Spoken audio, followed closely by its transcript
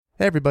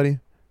Hey everybody,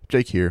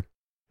 Jake here.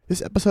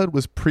 This episode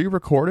was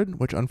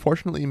pre-recorded, which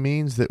unfortunately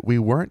means that we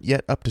weren't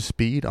yet up to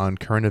speed on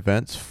current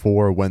events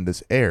for when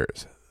this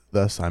airs.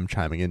 Thus, I'm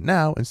chiming in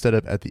now instead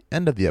of at the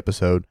end of the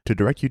episode to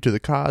direct you to the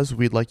cause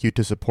we'd like you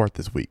to support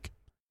this week.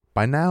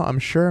 By now, I'm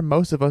sure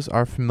most of us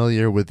are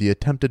familiar with the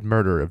attempted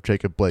murder of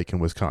Jacob Blake in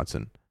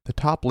Wisconsin. The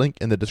top link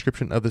in the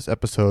description of this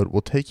episode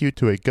will take you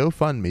to a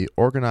GoFundMe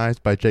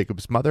organized by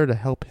Jacob's mother to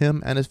help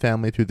him and his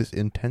family through this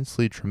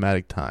intensely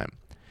traumatic time.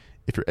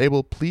 If you're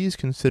able, please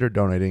consider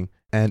donating,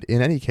 and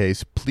in any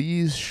case,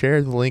 please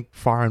share the link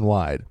far and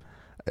wide.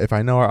 If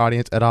I know our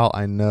audience at all,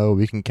 I know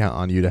we can count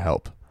on you to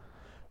help.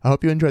 I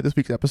hope you enjoyed this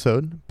week's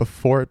episode.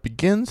 Before it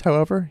begins,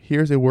 however,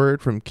 here's a word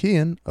from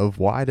Kian of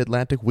Wide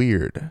Atlantic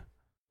Weird.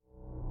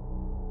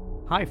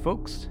 Hi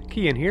folks,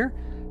 Kian here.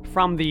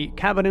 From the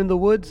cabin in the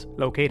woods,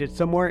 located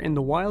somewhere in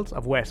the wilds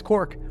of West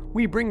Cork,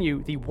 we bring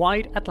you the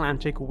Wide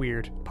Atlantic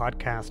Weird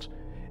podcast.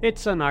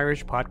 It's an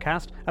Irish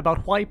podcast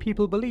about why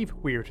people believe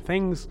weird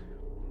things.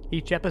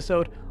 Each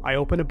episode, I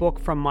open a book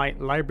from my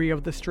Library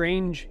of the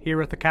Strange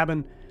here at the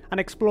cabin and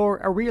explore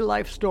a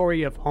real-life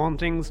story of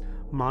hauntings,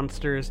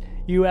 monsters,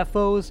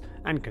 UFOs,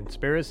 and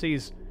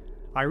conspiracies.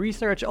 I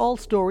research all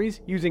stories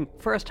using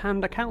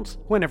first-hand accounts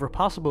whenever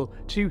possible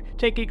to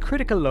take a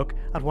critical look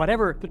at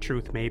whatever the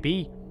truth may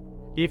be.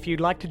 If you'd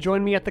like to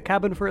join me at the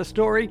cabin for a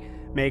story,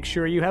 make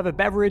sure you have a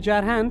beverage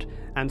at hand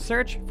and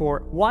search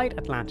for Wide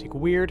Atlantic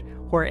Weird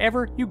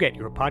wherever you get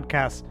your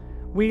podcasts.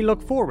 We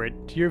look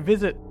forward to your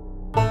visit.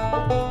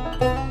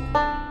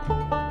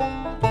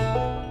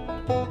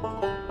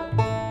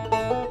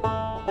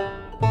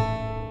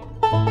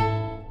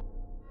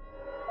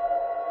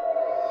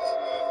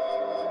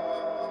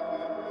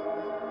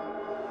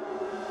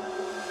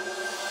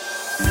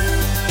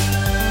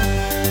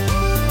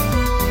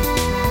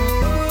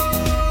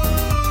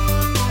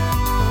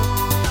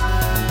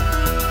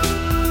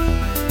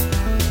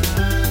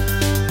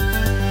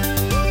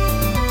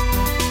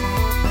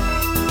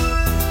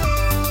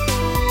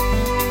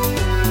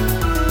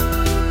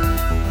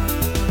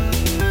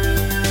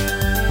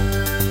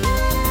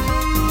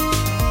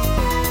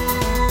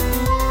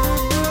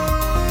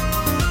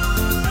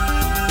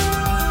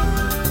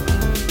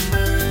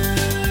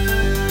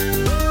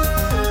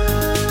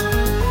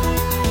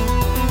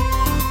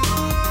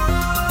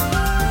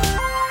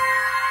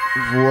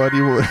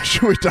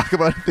 Should we talk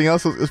about anything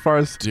else as far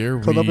as Dare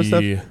club we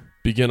stuff?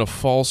 Begin a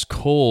false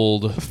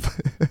cold?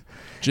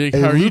 Jake,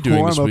 how are you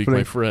doing this week,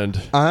 my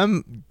friend?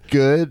 I'm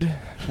good.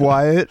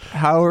 Wyatt,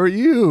 how are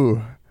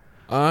you?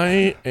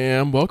 I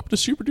am. Welcome to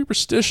Super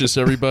Duperstitious,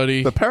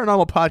 everybody. The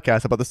paranormal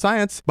podcast about the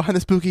science behind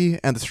the spooky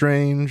and the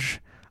strange.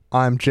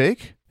 I'm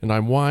Jake. And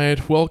I'm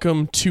Wyatt.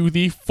 Welcome to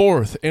the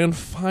fourth and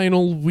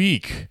final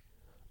week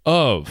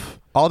of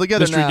All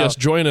together Mystery now. Guest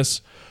Join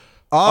Us.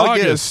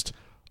 August.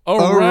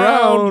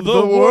 Around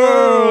the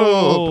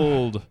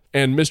world.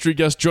 And mystery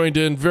guest joined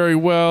in very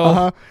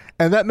well.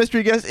 And that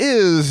mystery guest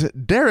is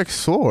Derek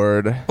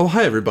Sword. Oh,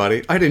 hi,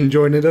 everybody. I didn't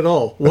join it at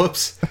all.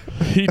 Whoops.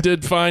 He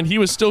did fine. He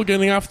was still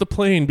getting off the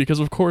plane because,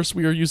 of course,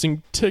 we are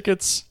using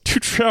tickets to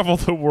travel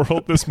the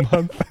world this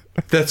month.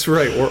 That's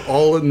right. We're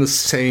all in the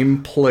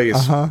same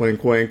place.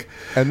 Wink, wink.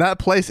 And that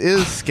place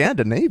is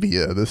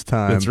Scandinavia this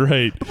time. That's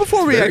right. But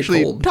before we Very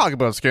actually cold. talk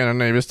about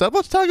Scandinavia stuff,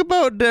 let's talk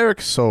about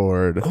Derek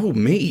Sword. Oh,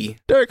 me.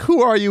 Derek,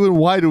 who are you and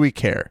why do we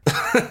care?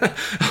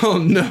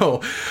 Oh,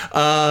 no.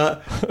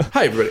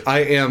 Hi, everybody. I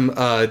am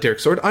Derek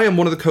Sword. I am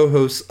one of the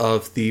co-hosts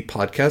of the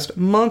podcast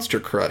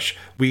Monster Crush.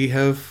 We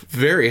have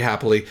very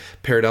happily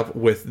paired up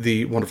with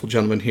the wonderful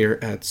gentleman here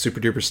at Super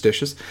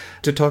Duperstitious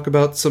to talk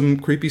about some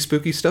creepy,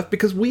 spooky stuff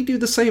because we do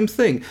the same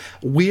thing.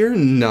 We're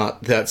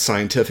not that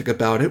scientific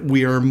about it.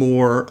 We are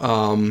more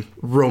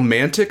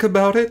romantic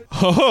about it.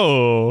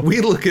 Oh.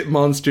 We look at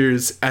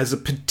monsters as a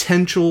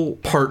potential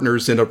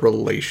partners in a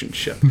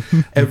relationship.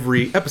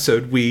 Every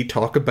episode, we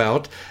talk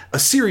about a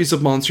series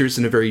of monsters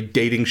in a very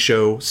dating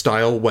show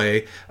style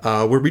way,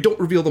 where we don't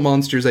reveal the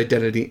monster's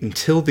identity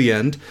until the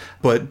end,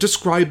 but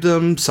describe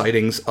them,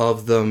 sightings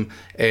of them,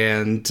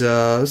 and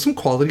some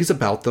qualities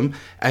about them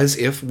as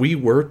if we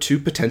were to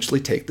potentially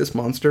take this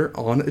monster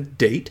on a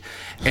date.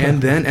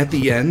 And then at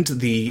the end,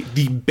 the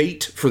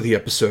bait for the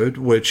episode,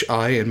 which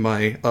I and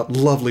my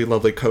lovely,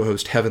 lovely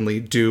co-host Heavenly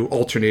do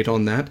alternate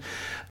on that,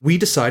 we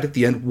decide at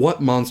the end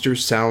what monster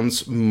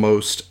sounds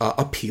most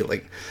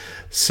appealing.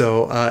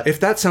 So if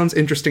that sounds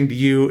interesting to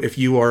you, if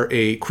you are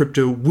a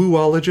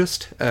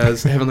crypto-woologist,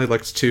 as Heavenly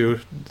likes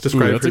to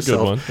describe that's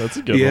herself. That's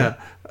a good one.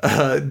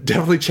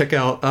 Definitely check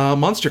out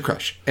Monster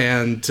Crush.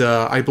 And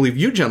I believe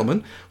you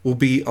gentlemen will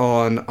be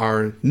on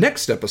our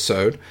next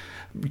episode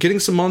getting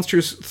some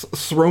monsters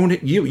thrown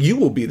at you. You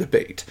will be the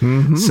bait.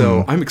 Mm-hmm.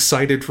 So I'm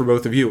excited for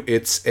both of you.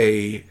 It's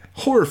a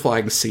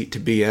horrifying seat to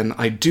be in.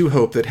 I do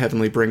hope that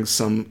Heavenly brings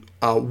some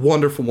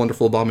wonderful,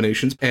 wonderful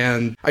abominations.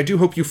 And I do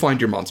hope you find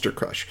your Monster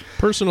Crush.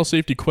 Personal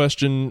safety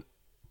question.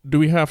 Do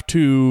we have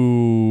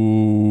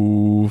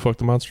to fuck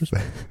the monsters?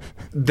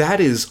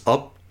 That is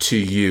up to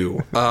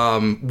you.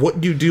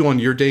 What you do on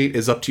your date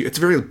is up to you. It's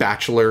very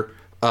Bachelor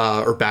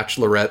or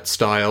bachelorette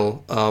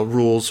style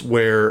rules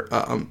where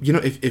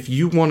if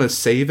you want to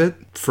save it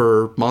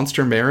for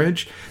monster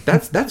marriage,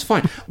 that's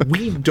fine.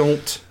 We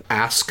don't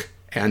ask,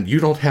 and you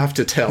don't have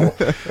to tell.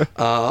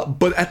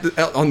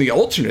 But on the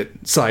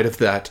alternate side of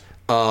that,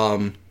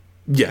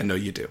 yeah, no,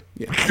 you do.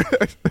 Yeah.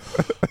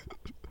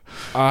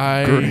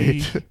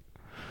 I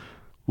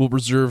will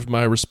reserve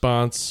my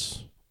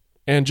response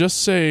and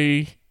just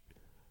say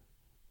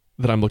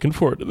that I'm looking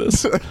forward to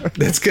this.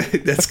 That's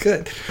good. That's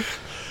good.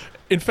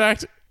 In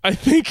fact, I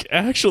think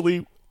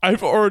actually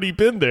I've already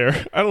been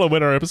there. I don't know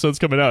when our episode's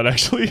coming out,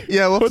 actually.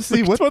 Yeah, we'll what's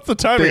see. What's the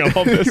timing on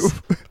all this?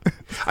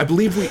 I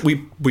believe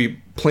we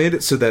planned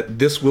it so that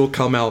this will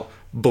come out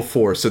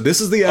before. So this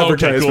is the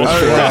advertisement Okay,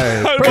 for cool.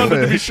 it. I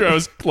wanted to be sure I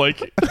was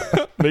like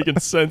making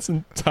sense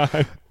in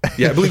time.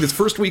 Yeah, I believe it's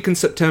first week in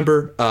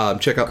September.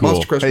 Check out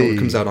Monster Crush World. It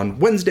comes out on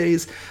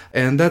Wednesdays,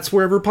 and that's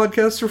wherever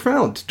podcasts are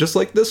found, just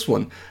like this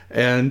one.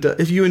 And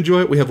if you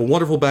enjoy it, we have a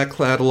wonderful back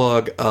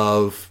catalog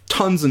of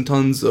tons and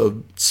tons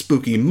of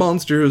spooky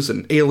monsters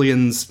and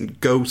aliens and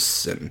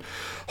ghosts and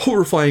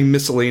horrifying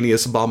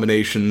miscellaneous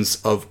abominations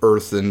of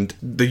Earth and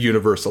the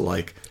universe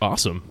alike.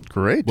 Awesome.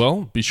 Great.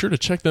 Well, be sure to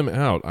check them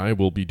out. I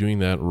will be doing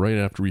that right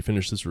after we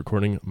finish this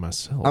recording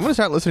myself. I'm going to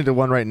start listening to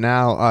one right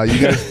now. You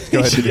guys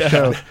go ahead and do the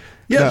show.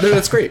 Yeah, no,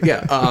 that's great.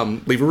 Yeah,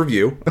 leave a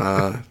review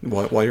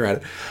while you're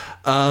at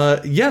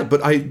it. Yeah,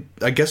 but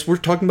I guess we're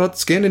talking about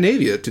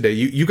Scandinavia today.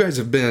 You guys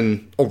have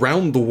been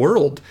around the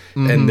world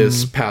in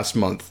this past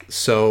month,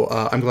 so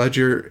I'm glad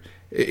you're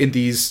in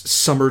these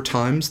summer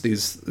times,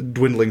 these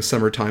dwindling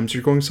summer times.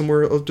 You're going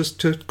somewhere just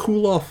to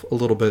cool off a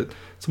little bit,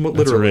 somewhat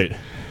literally. That's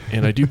right.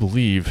 And I do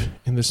believe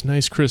in this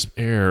nice crisp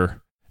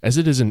air, as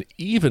it is an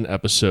even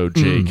episode,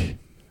 Jake,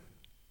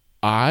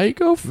 I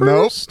go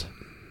first?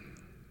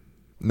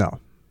 No.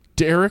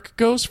 Derek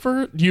goes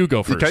first? You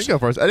go first. You can go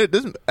first.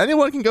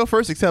 Anyone can go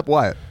first except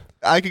Wyatt.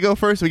 I could go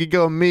first. We could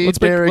go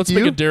Derek, let's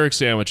make a Derek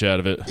sandwich out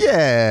of it.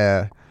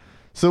 Yeah.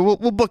 So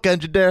we'll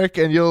bookend you, Derek,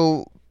 and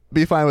you'll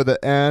be fine with it.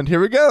 And here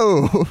we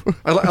go.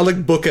 I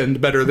like bookend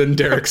better than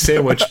Derek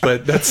sandwich,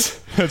 but that's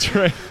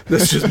right.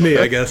 That's just me,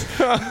 I guess.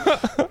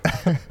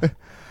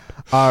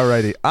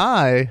 Alrighty.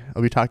 I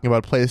will be talking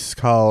about a place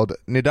called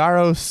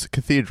Nidaros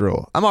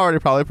Cathedral. I'm already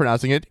probably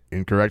pronouncing it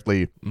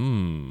incorrectly.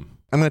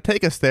 I'm going to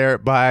take us there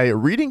by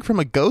reading from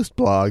a ghost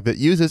blog that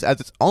uses as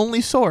its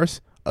only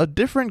source a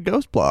different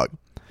ghost blog.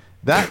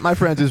 That, my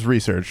friends, is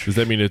research. Does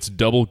that mean it's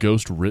double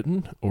ghost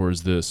written, or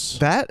is this...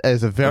 That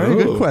is a very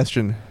good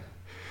question.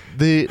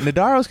 The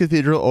Nidaros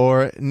Cathedral,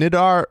 or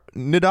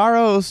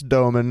Nidaros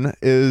Domen,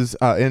 is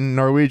in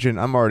Norwegian.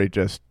 I'm already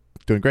just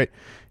doing great.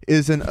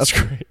 Is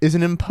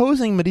an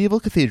imposing medieval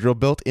cathedral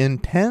built in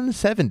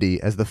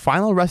 1070 as the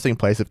final resting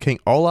place of King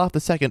Olaf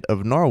II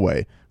of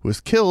Norway, who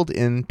was killed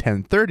in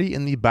 1030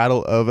 in the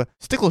Battle of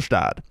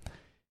Stiklestad.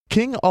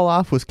 King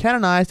Olaf was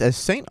canonized as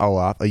Saint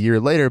Olaf a year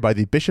later by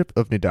the Bishop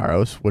of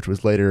Nidaros, which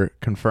was later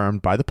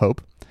confirmed by the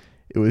Pope.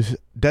 It was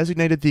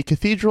designated the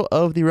Cathedral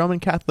of the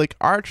Roman Catholic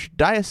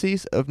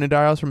Archdiocese of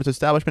Nidaros from its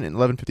establishment in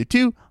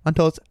 1152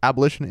 until its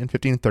abolition in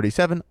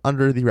 1537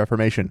 under the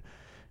Reformation.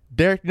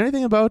 Derek, do you know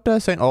anything about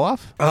St.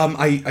 Olaf?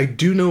 I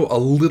do know a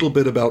little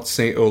bit about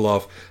St.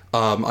 Olaf.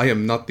 I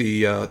am not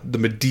the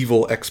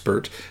medieval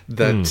expert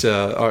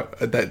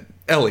that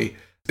Ellie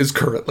is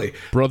currently.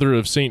 Brother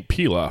of St.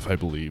 Pilaf, I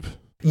believe.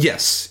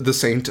 Yes, the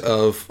saint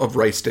of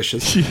rice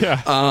dishes.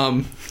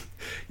 Yeah.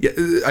 Yeah,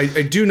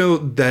 I do know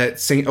that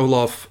St.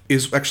 Olaf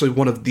is actually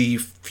one of the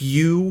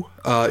few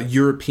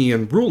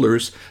European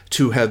rulers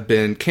to have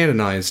been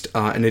canonized,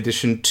 in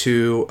addition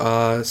to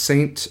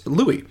St.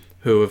 Louis,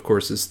 who, of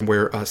course, is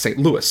where St.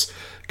 Louis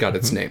got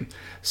its name.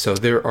 So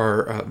there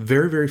are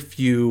very, very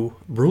few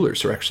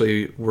rulers who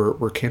actually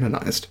were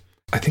canonized.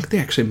 I think they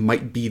actually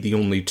might be the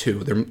only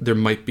two. There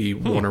might be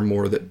one or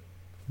more that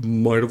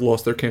might have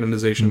lost their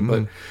canonization,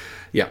 but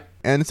yeah.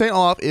 And St.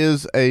 Olaf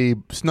is a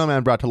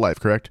snowman brought to life,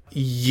 correct?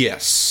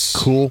 Yes.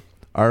 Cool.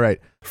 All right.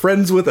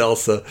 Friends with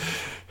Elsa.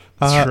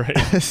 That's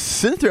right.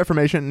 Since the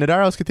Reformation,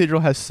 Nidaros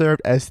Cathedral has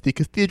served as the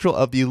cathedral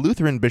of the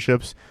Lutheran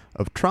bishops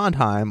of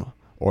Trondheim,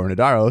 or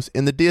Nidaros,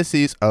 in the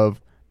Diocese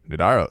of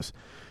Nidaros.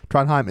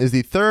 Trondheim is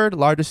the third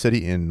largest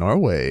city in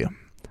Norway.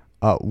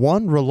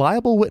 One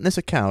reliable witness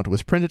account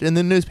was printed in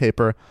the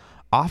newspaper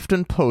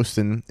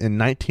Aftenposten in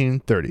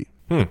 1930.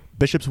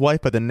 Bishop's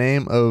wife by the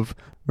name of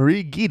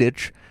Marie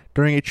Giedich,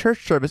 during a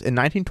church service in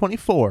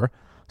 1924,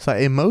 saw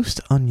a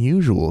most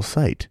unusual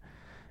sight.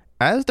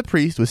 As the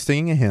priest was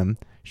singing a hymn,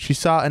 she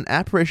saw an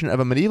apparition of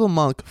a medieval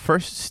monk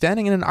first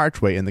standing in an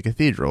archway in the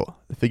cathedral,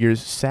 the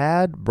figure's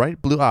sad,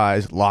 bright blue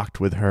eyes locked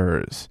with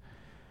hers.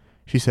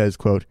 She says,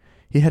 quote,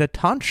 "He had a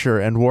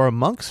tonsure and wore a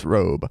monk's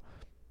robe.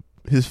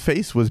 His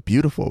face was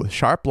beautiful, with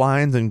sharp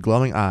lines and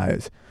glowing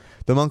eyes.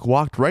 The monk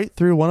walked right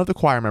through one of the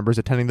choir members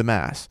attending the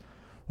mass.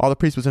 While the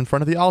priest was in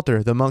front of the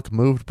altar, the monk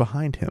moved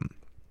behind him.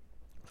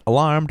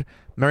 Alarmed,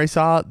 Mary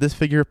saw this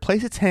figure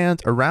place its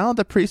hands around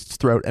the priest's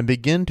throat and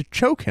begin to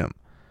choke him,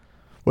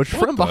 which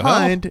from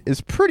behind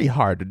is pretty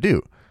hard to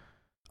do.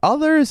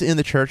 Others in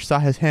the church saw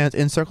his hands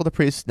encircle the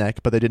priest's neck,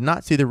 but they did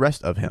not see the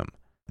rest of him.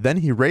 Then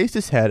he raised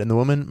his head, and the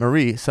woman,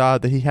 Marie, saw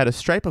that he had a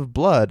stripe of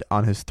blood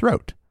on his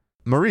throat.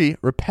 Marie,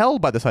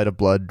 repelled by the sight of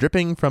blood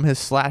dripping from his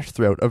slashed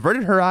throat,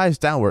 averted her eyes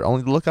downward,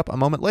 only to look up a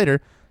moment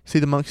later, see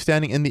the monk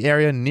standing in the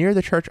area near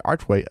the church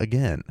archway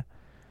again.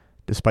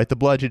 Despite the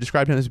blood, she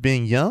described him as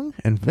being young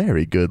and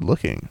very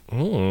good-looking.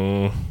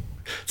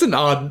 It's an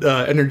odd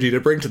energy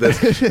to bring to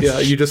this. Yeah,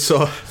 you just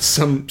saw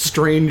some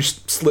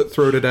strange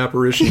slit-throated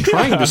apparition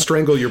trying to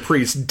strangle your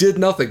priest. Did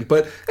nothing,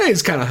 but hey,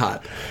 he's kind of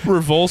hot.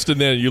 Revulsed,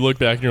 and then you look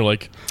back and you're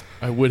like,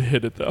 I would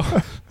hit it, though.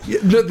 Yeah,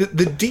 no,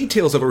 the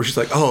details of it were just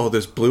like, oh,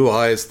 there's blue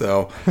eyes,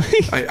 though.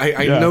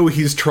 I know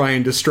he's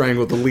trying to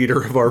strangle the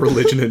leader of our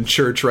religion and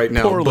church right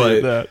now. Poorly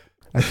at but that.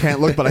 I can't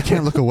look, but I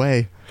can't look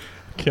away.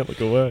 Can't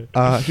look away.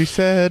 She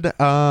said,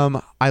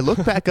 I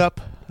looked back up.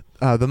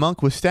 The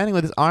monk was standing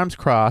with his arms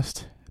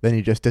crossed. Then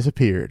he just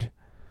disappeared.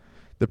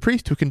 The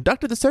priest who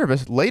conducted the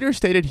service later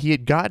stated he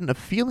had gotten a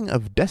feeling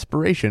of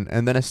desperation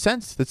and then a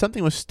sense that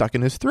something was stuck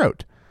in his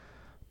throat.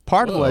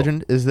 Part of the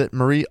legend is that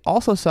Marie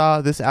also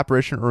saw this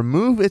apparition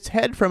remove its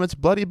head from its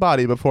bloody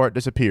body before it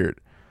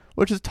disappeared,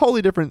 which is a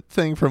totally different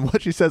thing from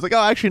what she says. Like,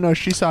 oh, actually, no,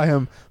 she saw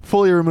him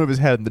fully remove his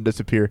head and then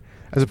disappear,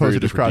 as opposed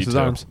to just cross his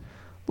arms.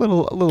 A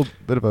little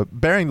bit of a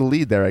bearing the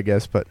lead there, I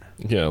guess, but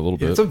yeah, a little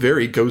bit. It's a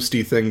very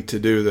ghosty thing to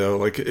do, though.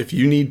 Like, if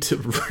you need to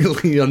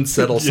really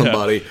unsettle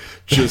somebody,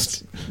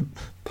 just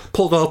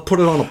put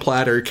it on a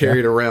platter, carry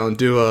it around,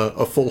 do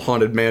a full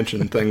haunted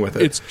mansion thing with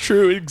it. It's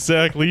true,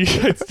 exactly.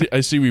 I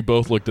see we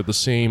both looked at the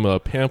same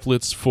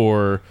pamphlets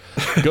for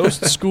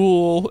Ghost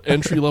School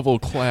entry-level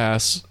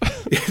class.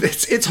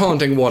 It's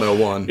Haunting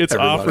 101. It's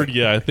everybody. offered,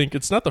 yeah. I think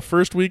it's not the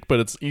first week, but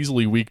it's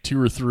easily week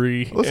 2 or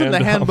 3. Well, it's in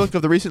the handbook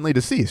of the recently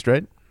deceased,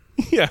 right?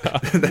 Yeah.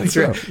 That's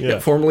right. Yeah.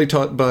 Formerly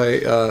taught by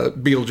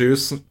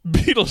Beetlejuice.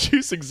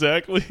 Beetlejuice,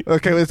 exactly.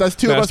 Okay, that's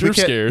 2 Master of of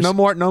us. Scares. No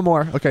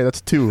more. Okay, that's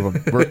 2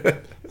 of them.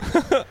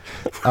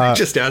 We're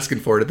just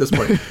asking for it at this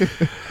point.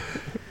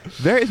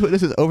 Various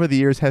witnesses over the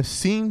years have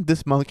seen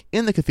this monk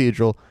in the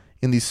cathedral,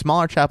 in these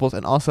smaller chapels,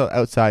 and also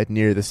outside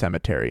near the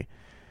cemetery.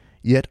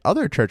 Yet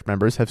other church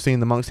members have seen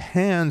the monk's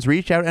hands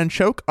reach out and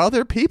choke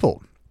other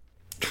people.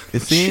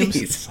 It seems...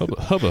 Jeez.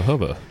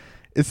 Hubba.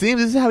 It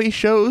seems this is how he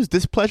shows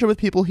displeasure with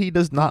people he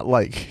does not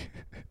like,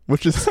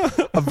 which is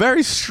a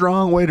very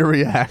strong way to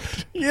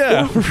react.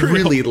 Yeah.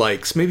 Really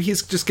likes. Maybe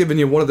he's just giving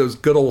you one of those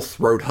good old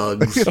throat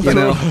hugs, you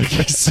know?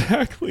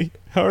 Exactly.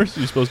 How are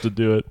you supposed to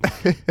do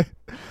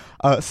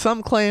it?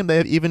 Some claim they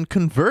have even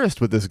conversed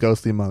with this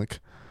ghostly monk,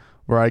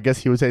 where I guess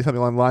he would say something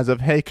along the lines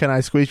of, hey, can I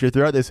squeeze your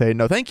throat? They say,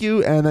 no, thank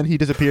you. And then he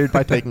disappeared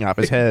by taking off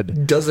his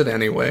head. Does it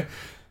anyway.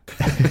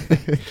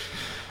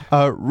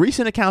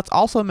 Recent accounts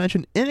also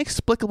mention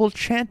inexplicable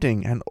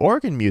chanting and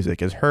organ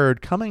music is heard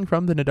coming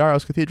from the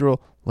Nidaros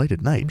Cathedral late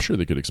at night. I'm sure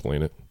they could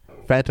explain it.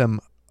 Phantom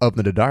of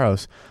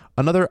Nidaros.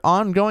 Another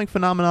ongoing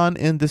phenomenon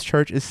in this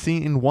church is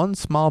seen in one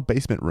small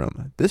basement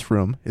room. This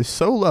room is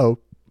so low,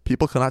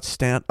 people cannot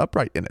stand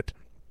upright in it.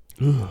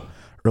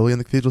 Early in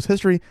the cathedral's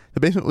history, the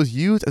basement was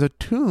used as a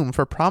tomb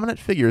for prominent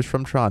figures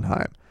from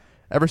Trondheim.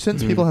 Ever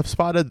since, people have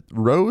spotted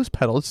rose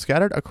petals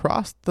scattered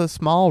across the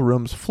small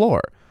room's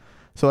floor.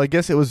 So I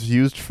guess it was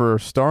used for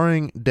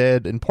storing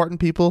dead important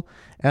people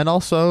and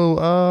also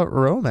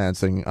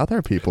romancing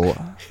other people.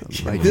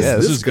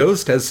 This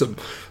ghost has some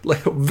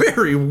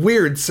very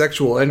weird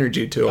sexual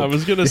energy to him. I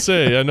was going to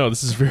say, I know,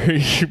 this is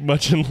very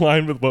much in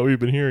line with what we've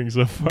been hearing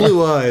so far.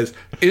 Blue eyes.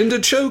 Into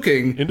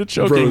choking.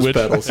 Rose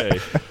petals. Hey,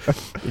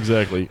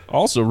 exactly.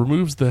 Also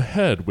removes the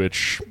head,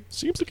 which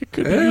seems like it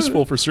could be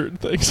useful for certain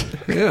things.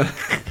 Yeah.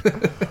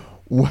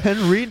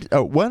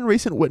 When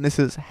recent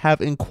witnesses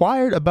have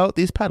inquired about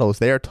these petals,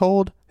 they are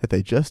told that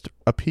they just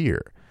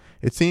appear.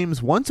 It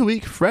seems once a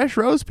week, fresh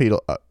rose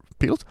petals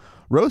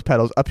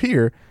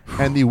appear,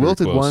 and the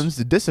wilted ones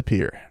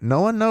disappear. No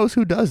one knows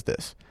who does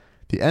this.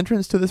 The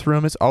entrance to this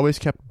room is always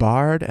kept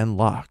barred and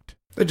locked.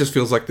 It just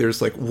feels like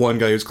there's one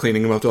guy who's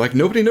cleaning them up. They're like,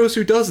 nobody knows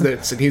who does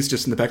this, and he's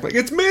just in the back like,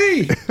 it's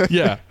me.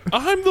 Yeah,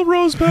 I'm the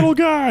rose petal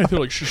guy. They're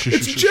like, shh.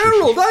 It's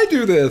Gerald. I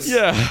do this.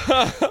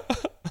 Yeah.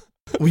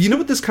 Well, you know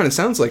what this kind of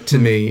sounds like to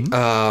me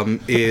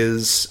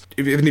is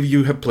if any of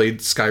you have played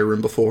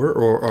Skyrim before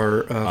or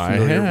are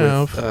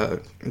familiar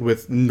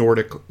with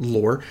Nordic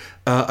lore,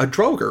 a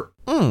Draugr,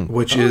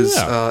 which is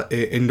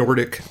a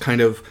Nordic kind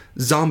of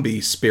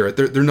zombie spirit.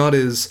 They're not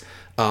as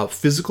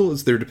physical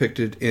as they're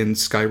depicted in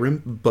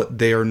Skyrim, but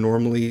they're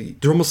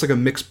almost like a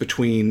mix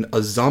between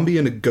a zombie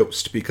and a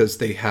ghost because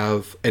they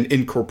have an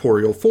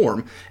incorporeal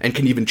form and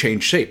can even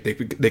change shape.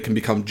 They can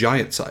become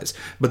giant size,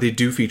 but they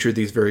do feature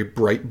these very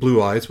bright blue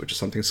eyes, which is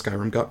something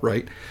Skyrim got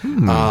right,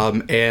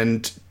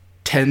 and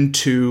tend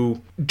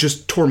to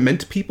just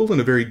torment people in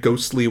a very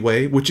ghostly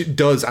way, which it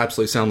does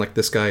absolutely sound like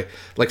this guy,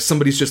 like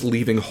somebody's just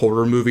leaving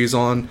horror movies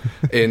on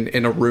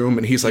in a room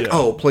and he's like,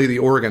 oh, play the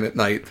organ at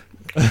night.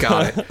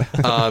 Got it.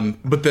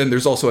 But then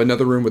there's also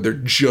another room where they're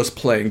just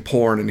playing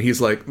porn and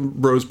he's like,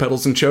 rose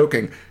petals and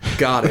choking.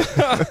 Got it.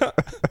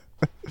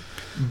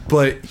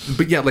 But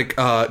yeah,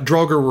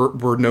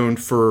 Draugr were known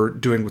for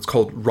doing what's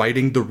called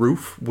riding the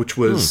roof, which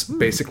was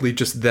basically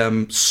just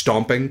them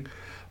stomping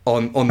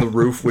on the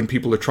roof when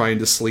people are trying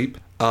to sleep.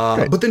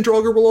 But then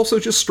Draugr will also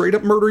just straight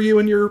up murder you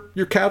and your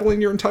cattle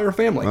and your entire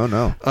family. Oh,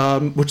 no.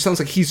 Which sounds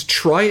like he's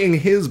trying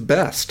his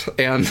best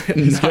and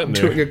not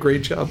doing a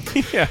great job.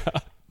 Yeah.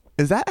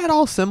 Is that at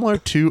all similar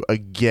to a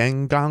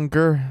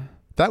Genganger?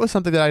 That was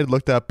something that I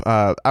looked up.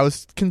 I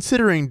was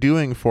considering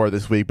doing for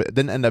this week, but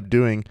didn't end up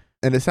doing.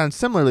 And it sounds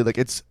similarly like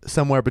it's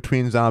somewhere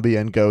between zombie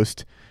and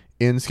ghost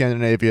in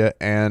Scandinavia,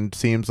 and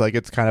seems like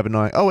it's kind of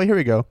annoying. Oh, wait, here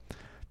we go.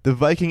 The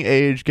Viking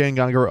Age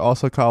Genganger were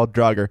also called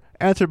Draugr.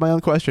 Answered my own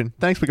question.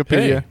 Thanks,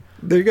 Wikipedia. Hey.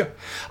 There you go.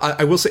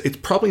 I will say it's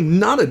probably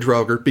not a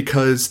Draugr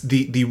because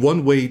the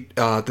one way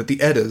that the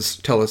Eddas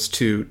tell us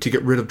to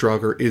get rid of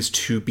Draugr is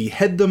to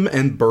behead them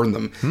and burn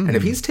them. And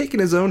if he's taking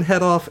his own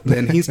head off,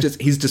 then he's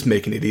just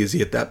making it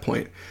easy at that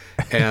point.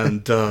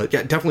 And it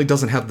definitely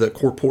doesn't have the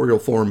corporeal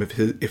form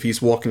if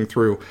he's walking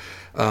through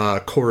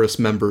chorus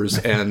members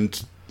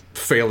and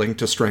failing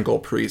to strangle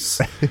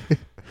priests.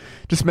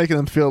 Just making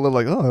them feel a little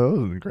like, oh,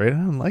 that wasn't great. I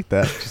don't like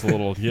that. Just a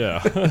little,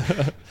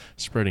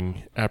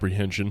 spreading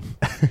apprehension.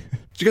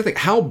 You gotta think,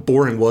 how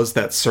boring was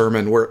that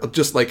sermon where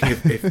just like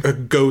if a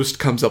ghost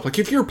comes up, like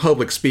if you're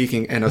public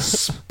speaking and a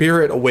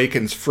spirit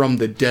awakens from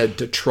the dead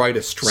to try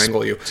to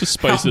strangle you. To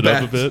spice it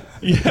up a bit.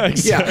 Yeah,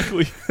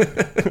 exactly.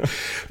 Yeah.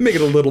 Make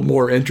it a little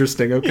more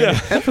interesting, okay? Yeah.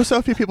 And for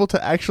so few people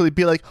to actually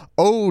be like,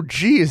 oh,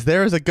 geez,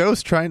 there is a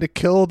ghost trying to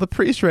kill the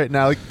priest right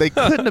now. Like, they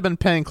couldn't have been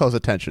paying close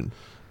attention.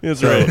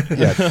 That's right.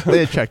 Yeah, they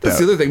had checked That's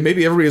out. the other thing.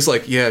 Maybe everybody's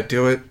like, yeah,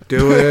 do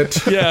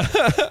it. Yeah.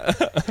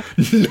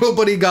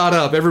 Nobody got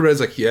up. Everybody's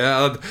like,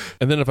 yeah.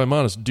 And then if I'm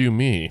honest, do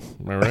me.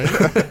 Am I right?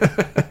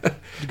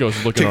 The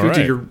ghost looking Take all you right.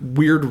 to your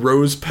weird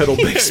rose petal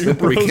basement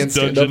where you Rose can't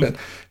stand dungeon. up in.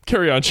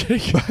 Carry on,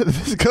 Jake.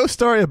 This ghost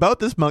story about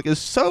this monk is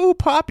so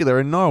popular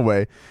in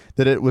Norway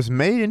that it was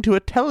made into a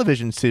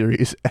television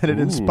series, and it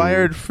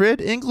inspired Frid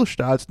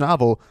Ingolstadt's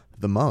novel,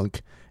 The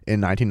Monk,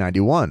 in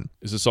 1991.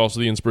 Is this also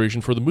the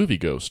inspiration for the movie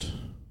Ghost?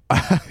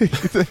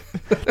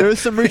 There was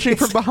some reaching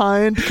from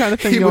behind kind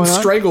of thing He going would on.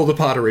 strangle the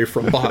pottery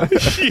from behind.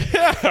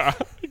 Yeah,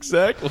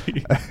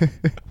 exactly.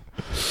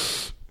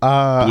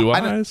 Blue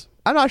eyes?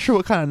 I'm not sure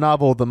what kind of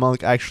novel The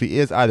Monk actually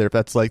is either, if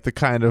that's like the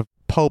kind of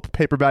pulp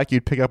paperback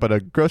you'd pick up at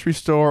a grocery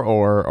store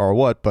or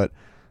what, but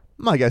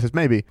my guess is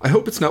maybe. I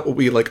hope it's not what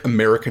we like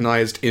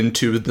Americanized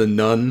into The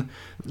Nun.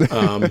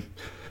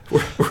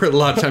 Where a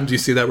lot of times you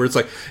see that where it's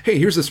like, hey,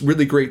 here's this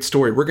really great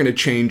story. We're going to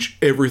change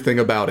everything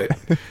about it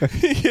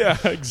Yeah,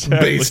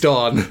 exactly. based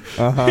on.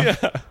 Yeah.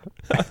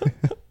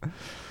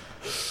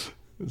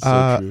 It's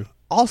so true.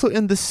 Also,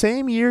 in the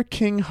same year,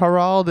 King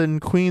Harald and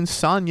Queen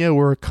Sonja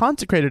were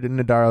consecrated in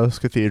Nidaros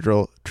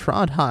Cathedral,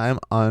 Trondheim,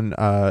 on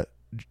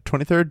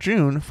 23rd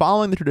June,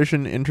 following the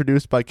tradition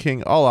introduced by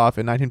King Olaf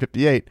in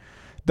 1958.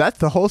 That's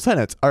the whole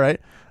sentence. All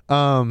right.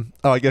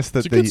 I guess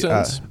that It's a good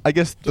sentence. I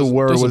guess the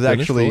word doesn't was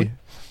finish actually. fully.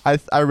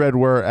 I read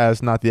 "were"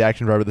 as not the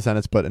action verb of the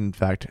sentence, but in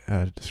fact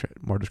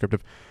more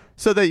descriptive.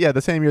 So that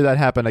the same year that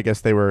happened, I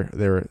guess they were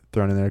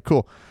thrown in there.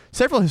 Cool.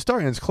 Several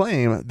historians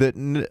claim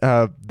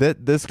that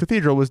this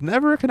cathedral was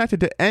never connected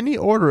to any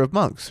order of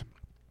monks.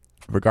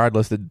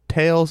 Regardless, the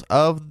tales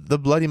of the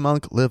bloody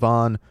monk live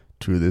on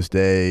to this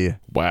day.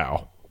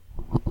 Wow.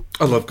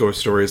 I love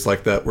ghost stories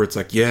like that where it's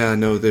like, yeah,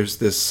 no, there's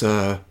this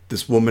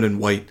woman in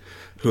white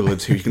who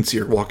lives here. You can see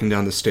her walking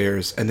down the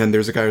stairs. And then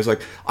there's a guy who's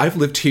like, I've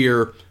lived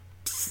here.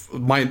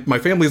 My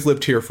family's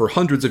lived here for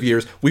hundreds of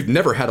years. We've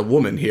never had a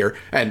woman here,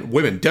 and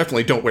women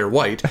definitely don't wear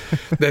white.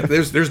 That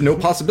there's no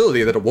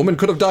possibility that a woman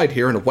could have died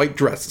here in a white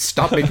dress.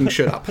 Stop making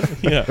shit up.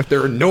 Yeah.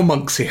 There are no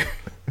monks here.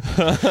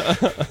 Yeah,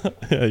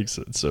 it's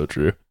so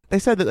true. They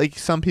said that like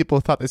some people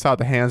thought they saw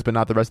the hands, but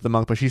not the rest of the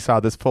monk. But she saw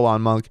this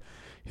full-on monk.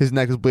 His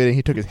neck was bleeding.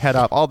 He took his head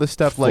off. All this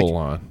stuff. Like, Full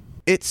on.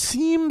 it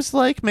seems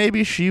like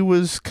maybe she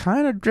was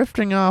kind of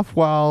drifting off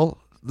while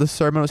the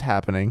sermon was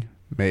happening.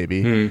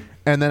 Maybe.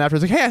 And then after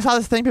it's like, hey, I saw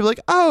this thing. People are like,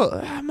 oh,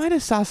 I might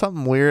have saw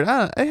something weird.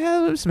 I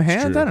had some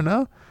hands. true. I don't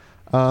know.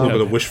 A little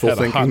bit of wishful Had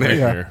a hot thinking there.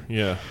 nightmare.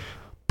 Yeah.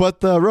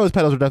 But the rose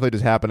petals are definitely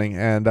just happening,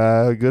 and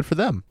good for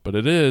them. But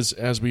it is,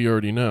 as we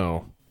already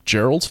know,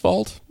 Gerald's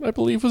fault, I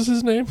believe was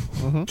his name.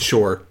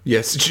 Sure.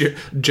 Yes.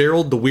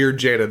 Gerald, the weird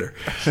janitor.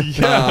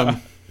 Yeah.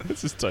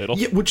 That's his title.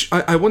 Yeah, which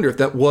I wonder if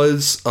that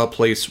was a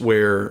place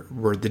where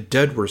the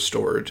dead were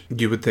stored.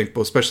 You would think,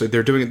 well, especially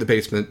they're doing it in the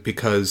basement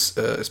because,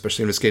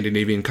 especially in a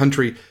Scandinavian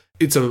country,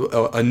 it's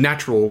a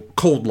natural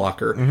cold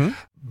locker.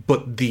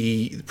 But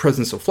the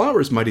presence of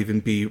flowers might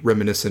even be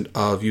reminiscent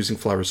of using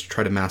flowers to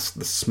try to mask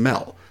the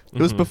smell. It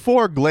was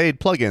before Glade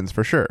plugins,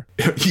 for sure.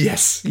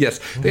 Yes.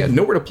 They had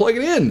nowhere to plug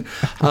it in.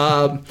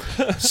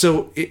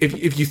 So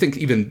if you think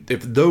even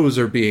if those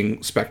are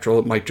being spectral,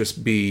 it might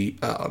just be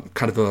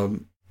kind of a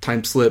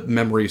time slip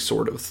memory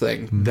sort of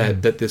thing,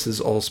 that this is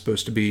all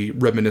supposed to be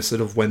reminiscent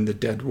of when the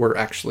dead were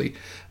actually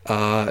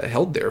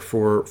held there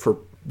for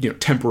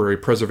temporary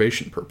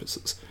preservation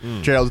purposes.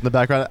 Gerald's in the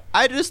background.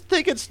 I just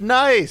think it's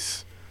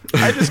nice.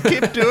 I just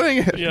keep doing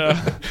it.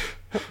 Yeah.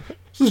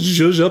 Just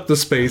zhuzh up the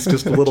space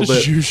just a little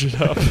Just bit. zhuzh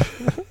it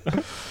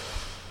up.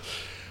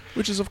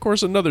 Which is, of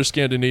course, another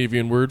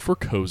Scandinavian word for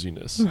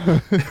coziness.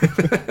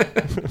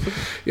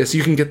 Yes,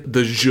 you can get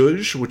the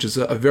Zhuzh, which is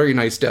a very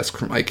nice desk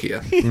from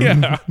IKEA.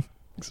 Yeah,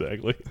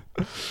 exactly.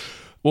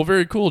 Well,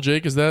 very cool,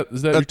 Jake. Is that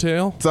your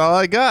tale? That's all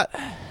I got.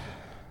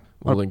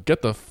 Well, then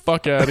get the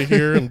fuck out of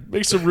here and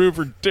make some room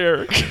for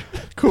Derek.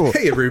 Cool.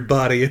 Hey,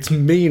 everybody, it's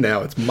me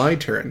now. It's my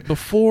turn.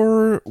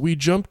 Before we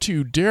jump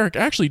to Derek,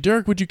 actually,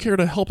 Derek, would you care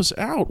to help us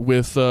out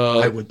with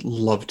I would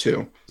love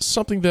to.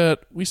 something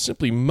that we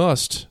simply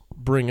must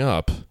bring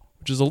up,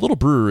 which is a little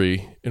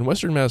brewery in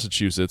Western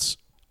Massachusetts,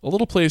 a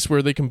little place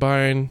where they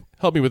combine,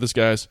 help me with this,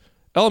 guys,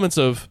 elements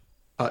of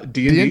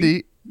D&D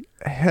D&D,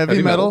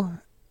 heavy metal,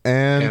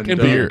 and and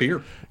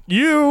beer.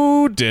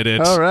 You did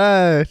it. all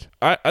right.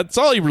 That's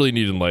all you really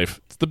need in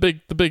life. It's the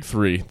big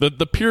three.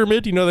 The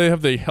pyramid, they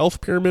have the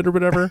health pyramid or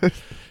whatever.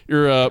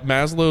 Your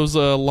Maslow's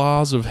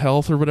laws of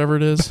health or whatever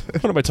it is.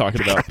 What am I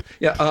talking about?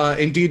 Yeah,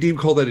 in D&D we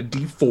call that a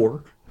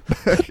D4.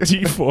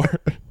 D4.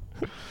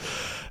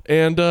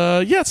 And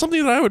it's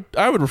something that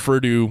I would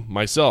refer to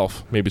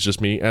myself, maybe it's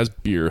just me, as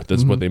beer.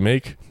 That's what they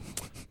make.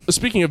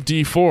 Speaking of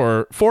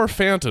D4, Four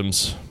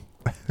Phantoms.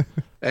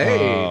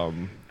 Hey.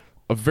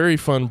 A very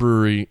fun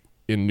brewery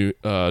in New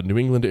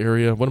England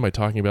area. What am I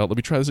talking about? Let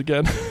me try this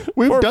again.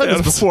 We've Four done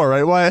Phantoms. this before,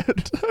 right,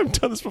 Wyatt? I've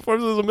done this before.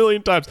 This is a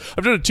million times.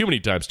 I've done it too many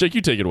times. Jake,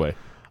 you take it away.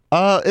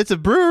 It's a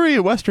brewery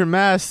in Western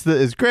Mass that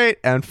is great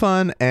and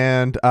fun,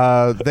 and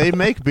they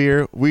make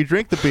beer. We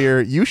drink the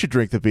beer. You should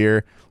drink the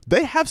beer.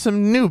 They have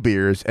some new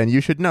beers, and you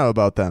should know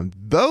about them.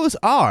 Those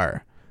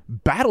are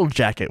Battle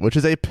Jacket, which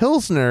is a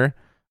Pilsner.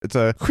 It's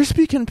a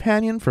crispy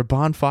companion for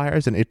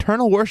bonfires and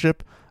eternal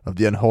worship of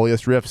the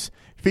unholiest riffs.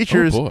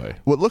 Features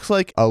what looks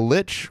like a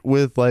lich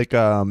with like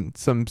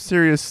some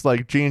serious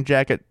like jean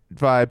jacket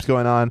vibes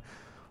going on,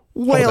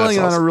 wailing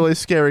on a really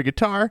scary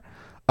guitar.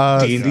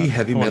 D&D,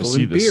 heavy metal,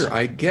 and beer.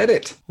 I get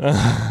it.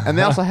 And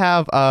they also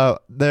have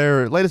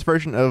their latest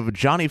version of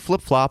Johnny Flip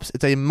Flops.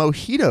 It's a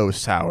mojito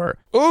sour.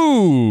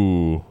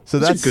 Ooh. So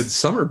that's a good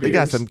summer beer. They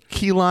got some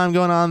key lime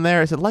going on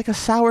there. Is it like a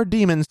sour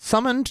demon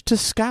summoned to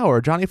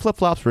scour? Johnny Flip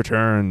Flops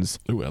returns.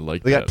 Ooh, I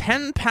like They that. got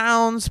 10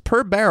 pounds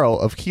per barrel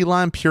of key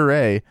lime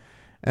puree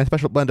and a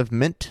special blend of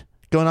mint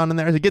going on in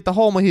there to get the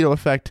whole mojito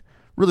effect.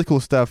 Really cool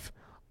stuff.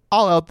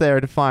 All out there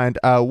to find.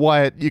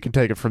 Wyatt, you can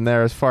take it from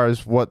there as far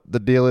as what the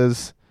deal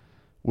is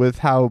with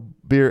how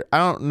beer. I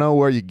don't know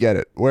where you get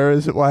it. Where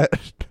is it,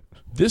 Wyatt?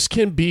 This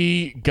can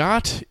be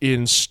got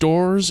in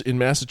stores in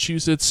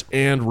Massachusetts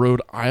and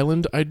Rhode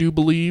Island, I do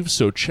believe.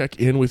 So check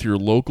in with your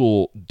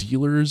local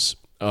dealers.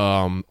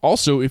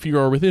 Also, if you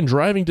are within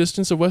driving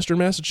distance of Western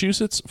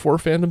Massachusetts, Four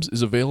Phantoms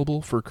is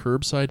available for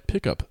curbside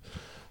pickup.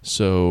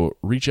 So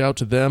reach out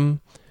to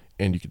them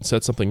and you can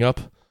set something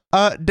up.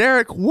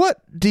 Derek,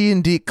 what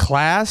D&D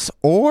class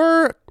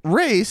or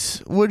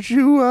race would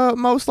you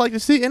most like to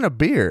see in a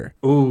beer?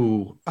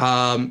 Ooh,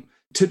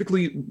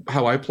 typically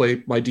how I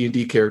play my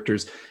D&D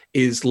characters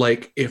is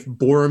like if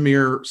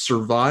Boromir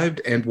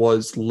survived and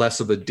was less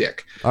of a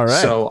dick. All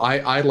right. So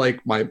I like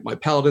my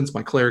paladins,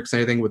 my clerics,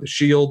 anything with a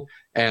shield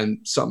and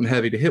something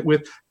heavy to hit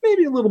with,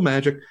 maybe a little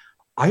magic.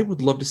 I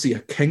would love to see a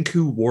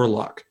Kenku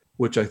Warlock,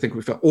 which I think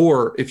we found.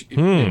 Or if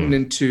you're getting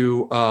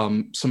into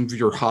some of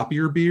your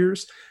hoppier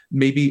beers,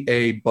 maybe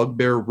a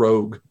Bugbear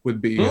Rogue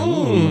would be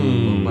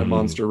my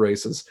monster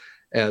races.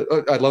 I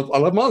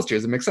love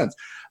monsters. It makes sense.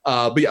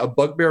 But yeah, a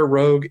Bugbear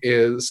Rogue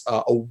is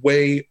a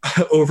way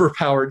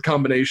overpowered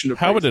combination of.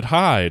 How would it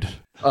hide?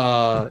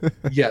 Yeah,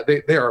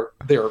 they are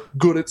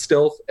good at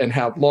stealth and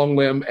have long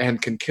limb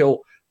and can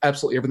kill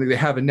absolutely everything. They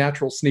have a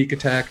natural sneak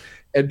attack,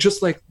 and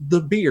just like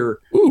the beer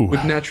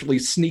would naturally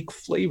sneak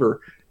flavor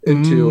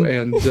into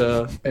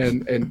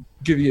and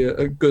give you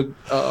a good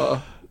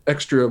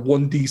extra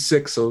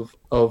 1d6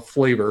 of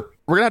flavor.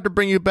 We're gonna have to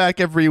bring you back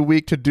every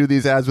week to do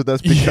these ads with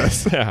us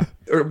because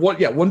or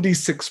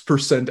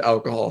 1d6%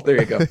 alcohol.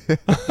 There you go.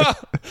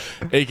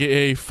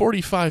 AKA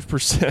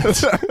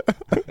 45%.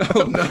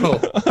 Oh no.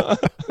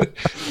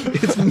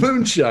 It's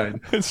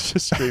moonshine. It's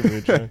just straight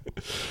moonshine.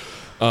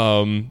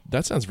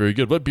 That sounds very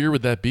good. What beer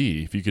would that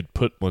be if you could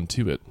put one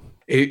to it?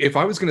 If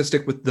I was going to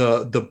stick with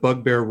the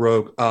Bugbear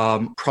Rogue,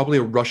 probably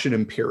a Russian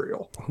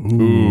Imperial.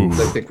 Ooh,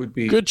 I think would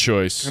be good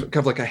choice. Kind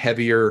of like a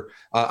heavier.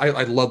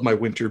 I love my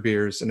winter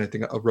beers, and I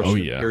think a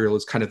Russian Imperial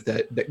is kind of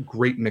that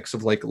great mix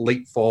of like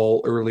late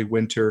fall, early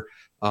winter,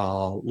 a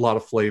lot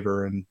of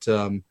flavor, and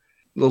a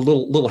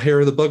little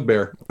hair of the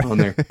bugbear on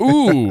there.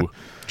 Ooh,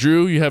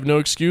 Drew, you have no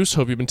excuse.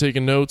 Hope you've been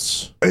taking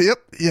notes. Yep.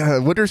 Yeah,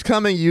 winter's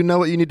coming. You know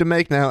what you need to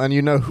make now, and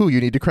you know who you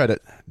need to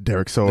credit.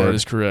 Derek Sword. That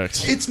is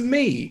correct. It's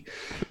me.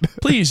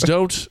 Please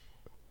don't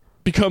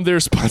become their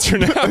sponsor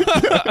now.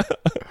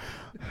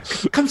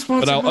 Come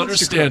sponsor. But I'll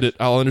understand it.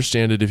 I'll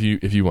understand it if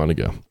you want to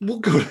go. We'll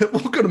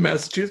go to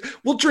Massachusetts.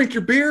 We'll drink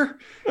your beer.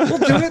 We'll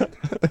do it.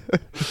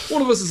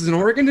 One of us is in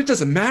Oregon. It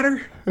doesn't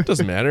matter. It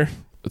doesn't matter.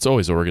 It's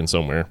always Oregon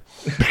somewhere.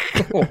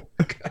 Oh,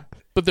 God.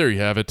 But there you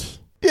have it.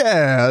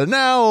 Yeah,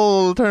 now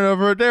we'll turn it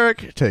over to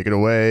Derek. Take it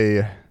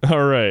away.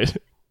 All right.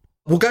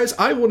 Well, guys,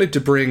 I wanted to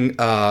bring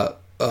a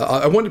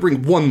I wanted to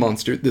bring one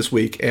monster this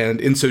week,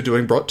 and in so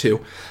doing, brought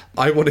two.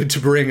 I wanted to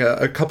bring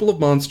a couple of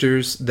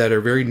monsters that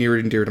are very near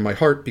and dear to my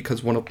heart,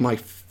 because one of my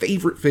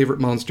favorite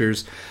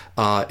monsters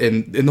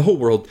in the whole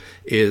world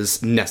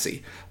is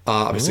Nessie.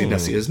 Obviously,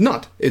 Nessie is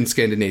not in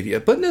Scandinavia,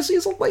 but Nessie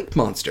is a lake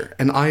monster,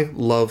 and I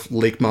love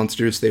lake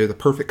monsters. They are the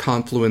perfect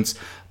confluence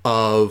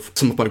of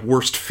some of my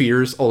worst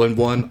fears all in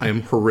one. I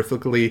am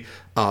horrifically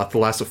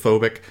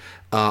thalassophobic.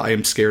 I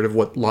am scared of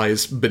what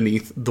lies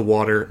beneath the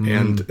water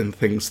and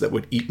things that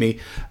would eat me.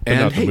 But and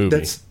not the hey, movie.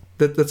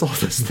 that's all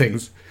those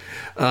things.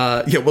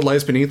 What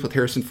Lies Beneath with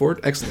Harrison Ford,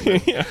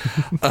 excellent.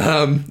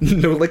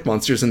 No lake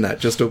monsters in that,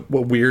 just a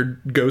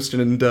weird ghost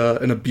and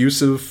an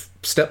abusive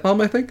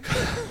stepmom, I think.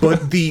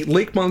 But the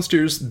lake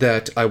monsters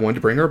that I wanted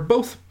to bring are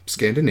both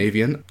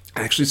Scandinavian.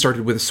 I actually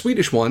started with a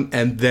Swedish one,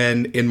 and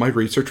then in my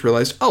research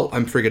realized,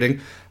 I'm forgetting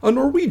a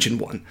Norwegian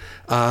one.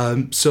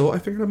 So I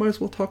figured I might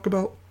as well talk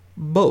about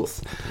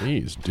both.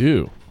 Please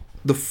do.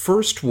 The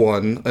first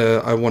one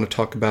I want to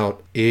talk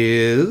about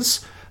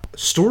is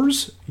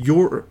Stors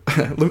your...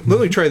 let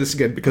me try this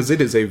again, because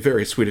it is a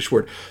very Swedish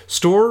word.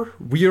 Stor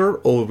wir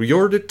och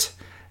jordet,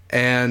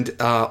 and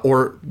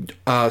or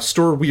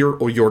Stor wir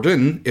och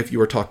jorden if you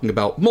are talking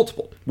about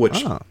multiple,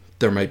 which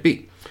there might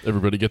be.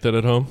 Everybody get that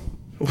at home?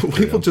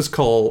 We will just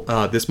call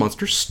this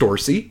monster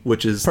Storsey,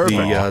 which is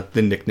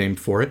the nickname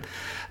for it.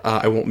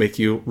 I won't make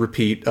you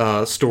repeat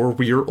Stor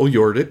wir och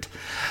jordet.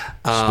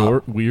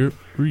 Stor wir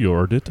och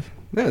jordet.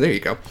 Yeah, there you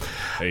go.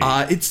 Hey.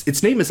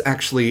 Its name is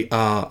actually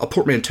a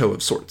portmanteau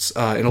of sorts.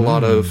 In a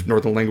lot of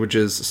northern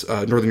languages,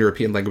 Northern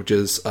European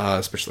languages,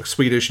 especially like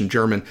Swedish and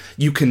German,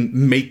 you can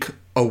make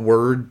a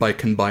word by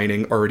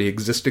combining already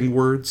existing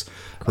words.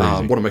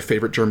 One of my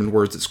favorite German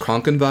words is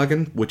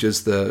Krankenwagen, which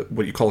is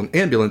what you call an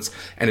ambulance,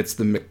 and it's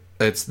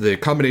the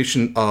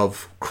combination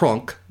of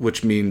Krank,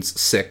 which means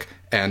sick,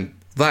 and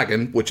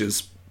Wagen, which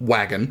is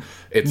wagon.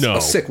 It's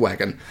a sick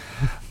wagon.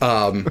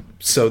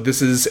 So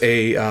this is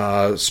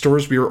a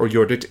Stors wir och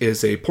jordet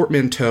is a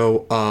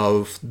portmanteau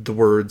of the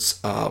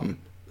words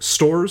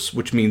stors,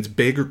 which means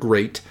big or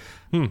great,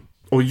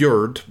 or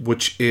jord,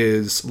 which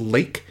is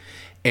lake,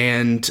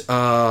 and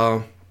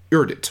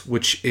jordet,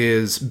 which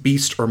is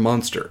beast or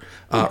monster,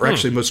 or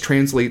actually most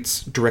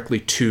translates directly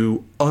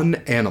to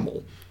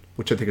unanimal,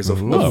 which I think is a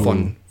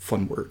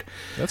fun word.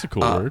 That's a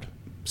cool word.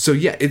 So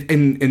yeah,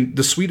 in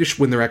the Swedish,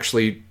 when they're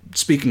actually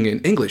speaking in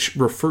English,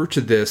 refer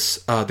to this,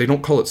 they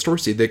don't call it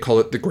Storsey, they call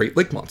it the Great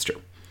Lake Monster.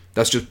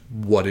 That's just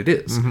what it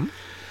is.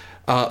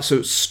 So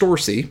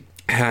Storsey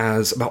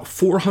has about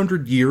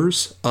 400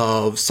 years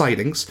of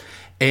sightings,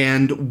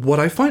 and what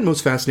I find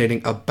most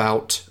fascinating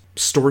about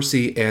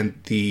Storsey and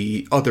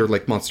the other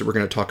lake monster we're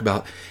going to talk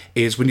about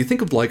is when you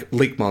think of like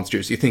lake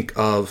monsters, you think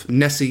of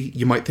Nessie,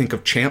 you might think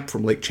of Champ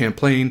from Lake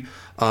Champlain,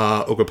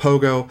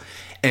 Ogopogo,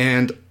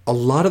 and a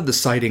lot of the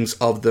sightings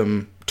of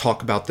them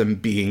talk about them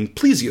being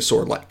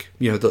plesiosaur-like,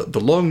 the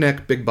long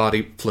neck, big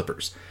body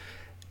flippers.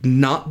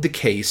 Not the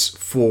case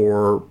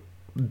for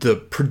the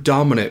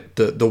predominant,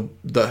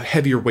 the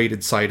heavier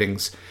weighted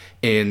sightings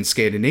in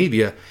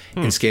Scandinavia.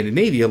 In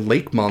Scandinavia,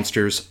 lake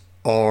monsters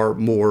are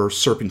more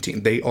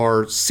serpentine. They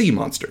are sea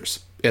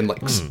monsters in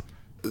lakes.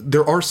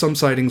 There are some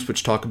sightings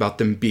which talk about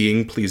them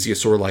being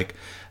plesiosaur-like.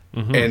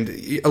 And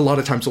a lot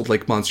of times with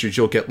lake monsters,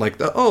 you'll get like,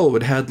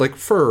 it had like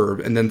fur,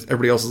 and then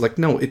everybody else is like,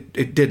 no,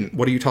 it didn't.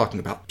 What are you talking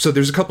about? So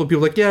there's a couple of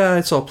people like, yeah,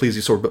 I saw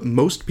plesiosaur, but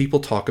most people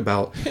talk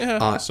about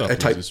I saw a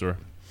type. plesiosaur.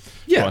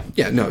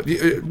 No,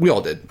 we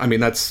all did. I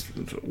mean,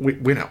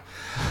 we know.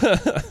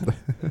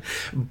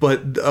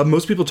 But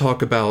most people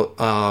talk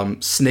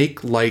about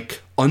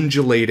snake-like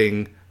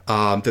undulating,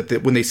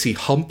 that when they see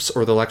humps,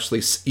 or they'll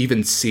actually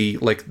even see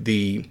like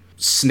the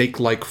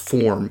snake-like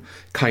form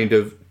kind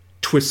of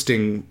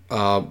twisting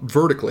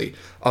vertically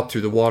up through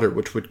the water,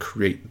 which would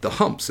create the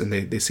humps. And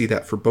they see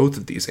that for both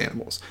of these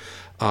animals,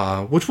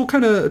 which we'll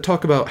kind of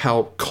talk about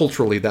how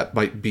culturally that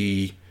might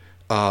be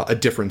a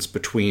difference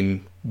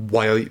between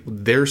why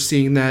they're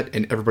seeing that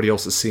and everybody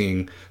else is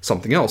seeing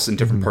something else in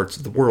different parts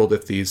of the world,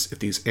 if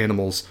these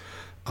animals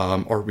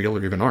are real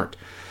or even aren't.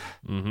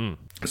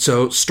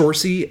 So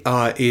Storsey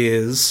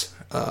is,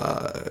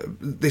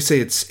 they say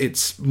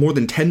it's more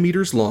than 10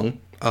 meters long,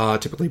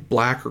 typically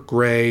black or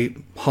gray,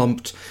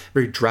 humped,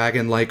 very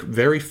dragon-like,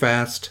 very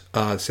fast.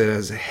 It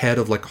has a head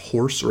of like a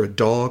horse or a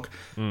dog.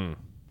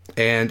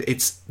 And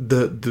it's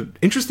the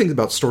interesting thing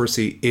about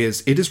Storsey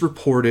is it is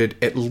reported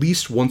at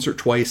least once or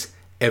twice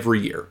every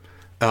year.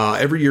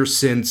 Every year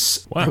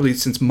probably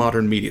since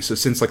modern media, so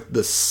since like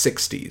the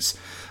 60s.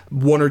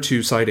 One or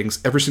two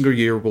sightings every single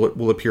year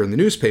will appear in the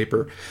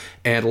newspaper,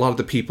 and a lot of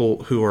the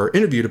people who are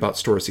interviewed about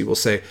Storsey will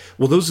say,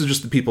 well, those are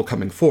just the people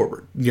coming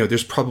forward.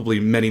 There's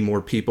probably many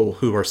more people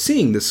who are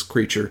seeing this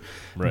creature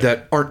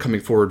that aren't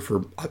coming forward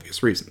for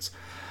obvious reasons.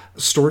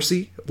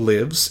 Storsey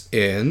lives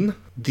in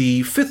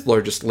the 5th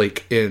largest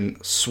lake in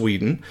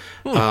Sweden,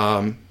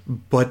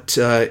 but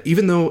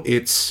even though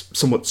it's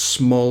somewhat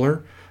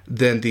smaller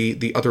than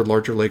the other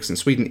larger lakes in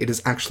Sweden, it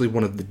is actually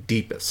one of the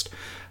deepest.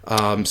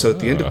 So at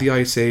the end of the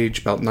Ice Age,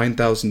 about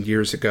 9,000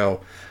 years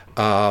ago,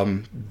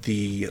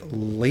 The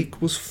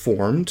lake was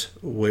formed,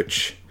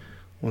 which,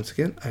 once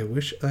again, I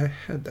wish I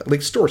had that.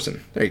 Lake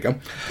Storson. There you go.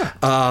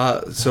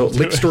 So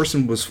Lake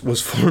Storson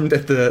was formed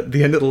at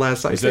the end of the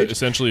last ice Is that age.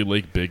 essentially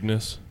Lake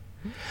Bigness?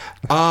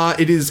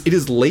 It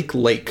is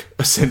Lake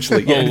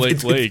essentially. Yeah,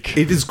 Lake.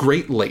 It is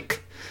Great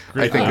Lake.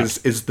 Great I think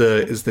Lake. is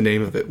the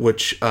name of it.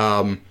 Which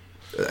I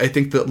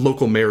think the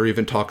local mayor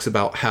even talks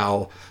about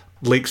how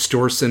Lake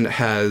Storson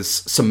has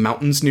some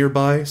mountains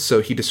nearby.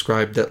 So he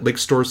described that Lake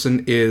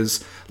Storson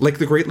is like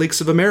the Great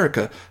Lakes of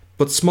America,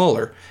 but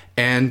smaller.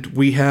 And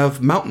we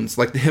have mountains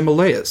like the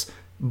Himalayas,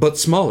 but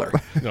smaller.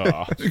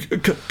 Aw.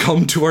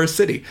 Come to our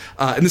city.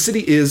 And the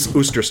city is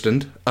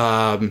Östersund.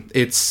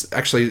 It's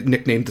actually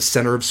nicknamed the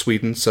center of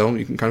Sweden, so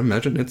you can kind of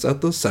imagine it's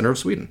at the center of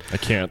Sweden. I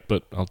can't,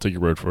 but I'll take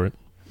your word for it.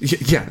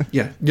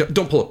 Yeah.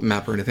 Don't pull up a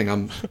map or anything.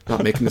 I'm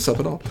not making this up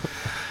at all.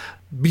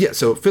 But yeah,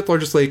 so fifth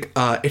largest lake.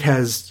 It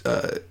has...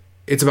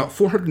 It's about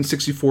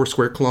 464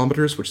 square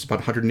kilometers, which is about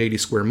 180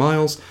 square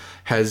miles,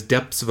 has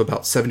depths of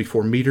about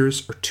 74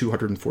 meters or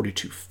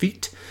 242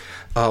 feet,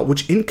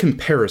 which in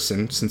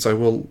comparison, since I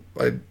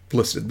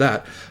listed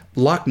that,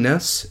 Loch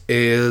Ness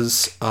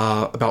is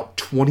about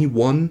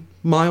 21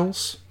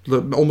 miles,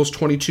 almost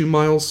 22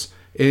 miles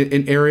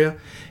in area,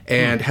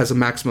 and has a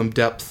maximum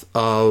depth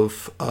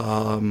of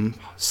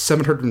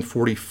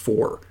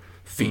 744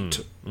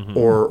 feet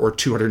or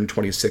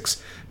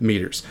 226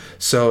 meters.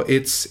 So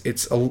it's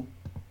a...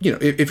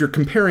 if you're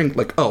comparing,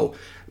 like, oh,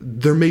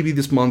 there may be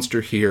this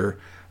monster here,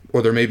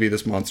 or there may be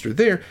this monster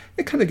there,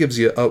 it kind of gives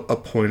you a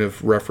point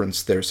of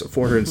reference there. So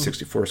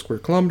 464 square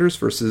kilometers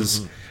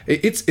versus,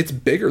 it's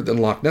bigger than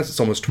Loch Ness. It's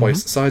almost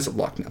twice the size of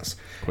Loch Ness.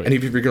 Quite. And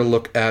if you're going to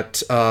look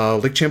at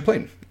Lake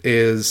Champlain,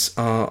 is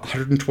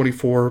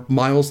 124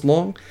 miles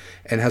long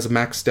and has a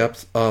max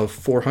depth of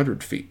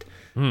 400 feet.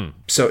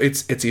 So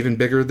it's even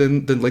bigger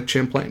than Lake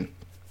Champlain.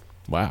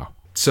 Wow.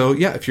 So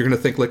yeah, if you're going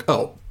to think like,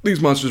 oh, these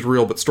monsters are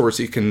real, but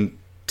Storsea can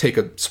take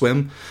a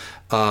swim,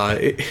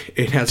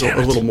 it has a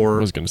little I more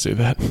was going to say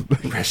that.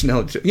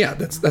 rationality. Yeah,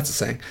 that's a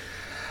saying.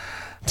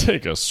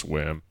 Take a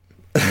swim.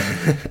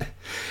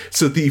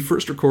 So the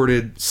first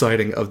recorded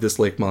sighting of this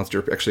lake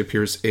monster actually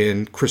appears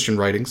in Christian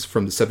writings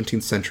from the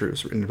 17th century. It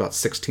was written in about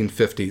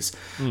 1650s,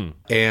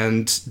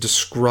 and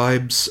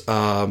describes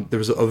there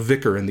was a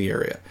vicar in the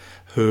area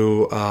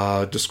who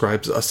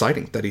describes a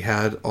sighting that he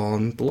had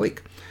on the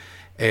lake.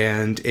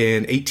 And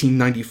in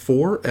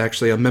 1894,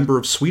 actually, a member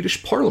of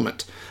Swedish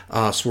Parliament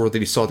swore that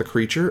he saw the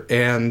creature,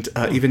 and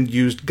even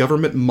used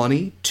government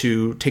money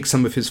to take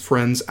some of his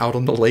friends out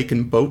on the lake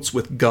in boats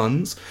with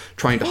guns,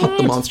 trying to hunt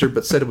the monster,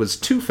 but said it was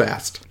too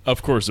fast.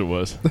 Of course it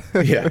was.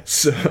 Yeah,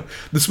 so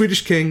the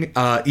Swedish king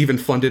even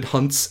funded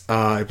hunts,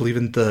 I believe,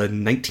 in the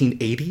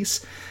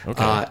 1980s,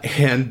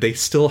 and they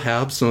still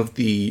have some of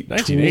the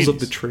tools of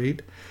the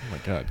trade. Oh my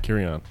God,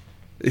 carry on.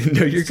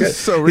 No, you're good.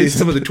 So recent.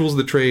 Some of the tools of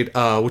the trade,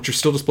 which are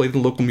still displayed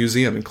in the local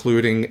museum,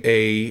 including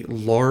a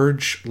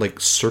large,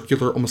 like,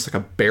 circular, almost like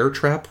a bear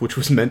trap, which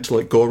was meant to,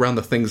 like, go around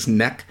the thing's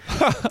neck.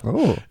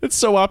 Oh. It's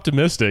so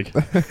optimistic.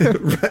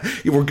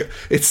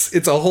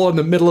 It's a hole in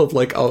the middle of,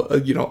 like,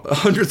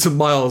 hundreds of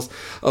miles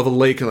of a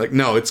lake, and like,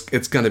 no,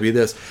 it's gonna be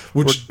this.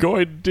 We're Which going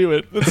to do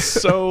it. That's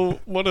so...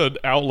 What an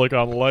outlook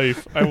on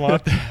life. I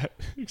want that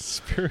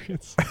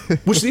experience.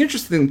 Which the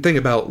interesting thing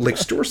about Lake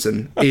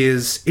Storson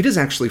is it is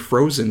actually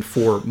frozen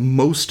for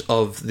most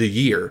of the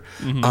year.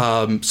 So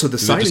the Do they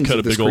sightings just cut a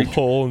of this big old creature,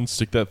 hole and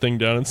stick that thing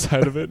down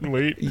inside of it and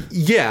wait?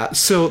 yeah.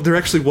 So there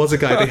actually was a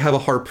guy. They have a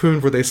harpoon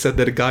where they said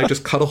that a guy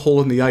just cut a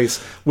hole in the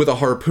ice with a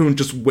harpoon,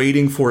 just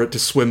waiting for it to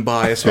swim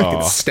by so he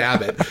could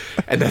stab it,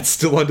 and that's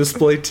still on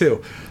display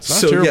too. It's not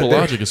So terrible yeah,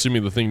 logic,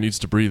 assuming the thing needs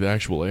to breathe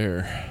actual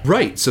air.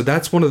 right. So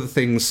that's one of the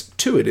things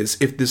to it is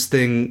if this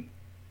thing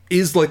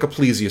is like a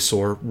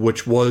plesiosaur,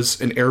 which was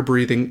an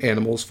air-breathing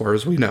animal as far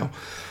as we know.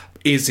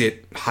 Is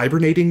it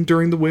hibernating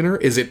during the winter?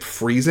 Is it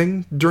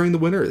freezing during the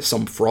winter, as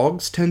some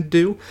frogs tend to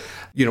do?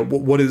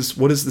 What is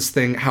this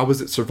thing? How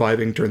is it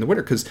surviving during the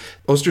winter? Because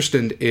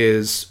Östersund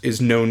is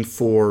known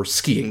for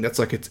skiing. That's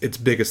like its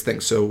biggest thing.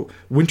 So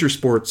winter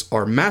sports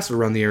are massive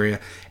around the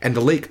area, and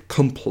the lake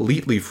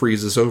completely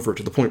freezes over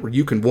to the point where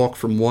you can walk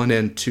from one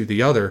end to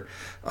the other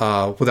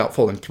without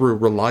falling through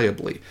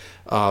reliably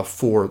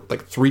for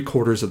like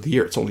 3/4 of the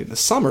year. It's only in the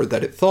summer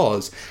that it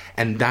thaws,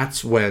 and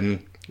that's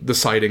when the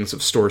sightings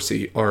of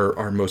Storsea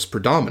are most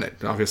predominant.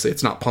 And obviously,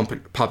 it's not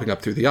popping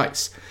up through the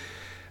ice.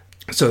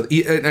 So,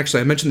 and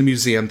actually, I mentioned the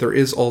museum. There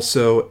is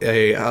also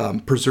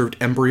a preserved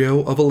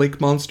embryo of a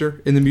lake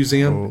monster in the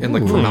museum in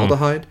like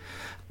formaldehyde.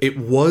 It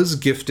was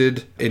gifted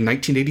in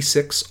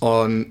 1986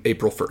 on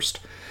April 1st.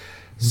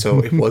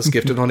 So it was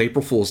gifted on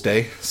April Fool's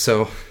Day.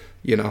 So,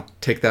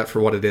 take that for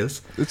what it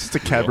is. It's just a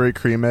Cadbury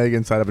cream egg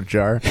inside of a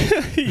jar.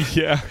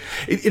 Yeah.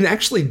 It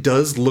actually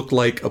does look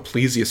like a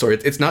plesiosaur.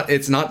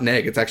 It's not an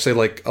egg. It's actually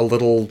like a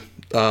little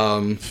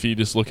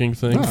Fetus-looking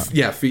thing.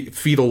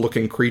 fetal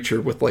looking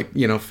creature with like,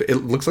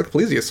 it looks like a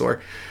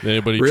plesiosaur.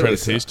 Anybody Really, try to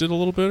so- taste it a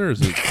little bit, or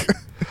is it...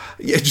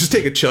 Yeah, just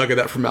take a chug of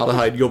that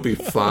formaldehyde. You'll be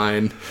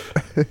fine.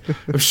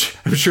 I'm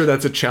sure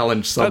that's a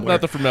challenge somewhere.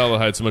 not the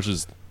formaldehyde so much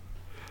as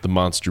the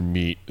monster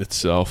meat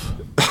itself.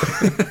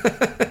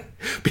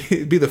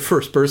 Be the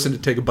first person to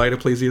take a bite of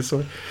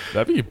plesiosaur.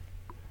 That'd be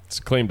it's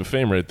a claim to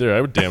fame right there.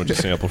 I would damage a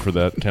sample for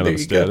that kind of a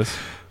status.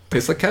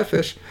 Tastes like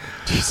catfish.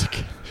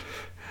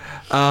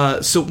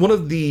 So one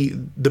of the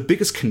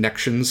biggest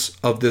connections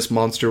of this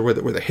monster, where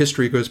the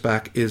history goes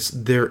back, is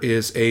there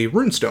is a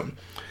runestone,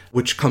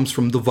 which comes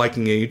from the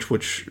Viking Age,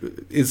 which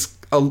is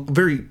a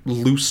very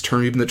loose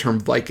term. Even the term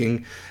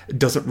Viking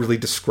doesn't really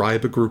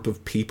describe a group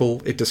of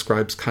people. It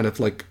describes kind of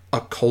like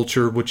a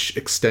culture which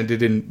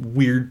extended in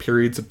weird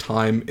periods of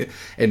time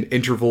and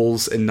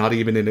intervals, and not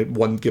even in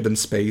one given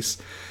space.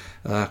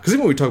 Because even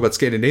when we talk about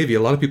Scandinavia,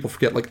 a lot of people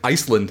forget like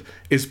Iceland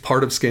is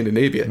part of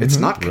Scandinavia. It's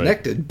not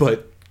connected,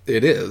 but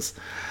it is.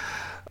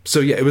 So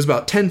yeah, it was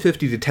about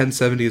 1050 to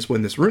 1070 is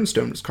when this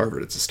runestone was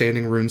carved. It's a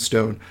standing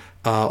runestone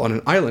on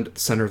an island at the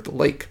center of the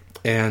lake.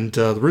 And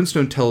the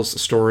runestone tells the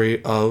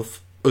story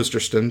of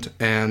Östersund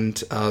and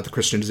the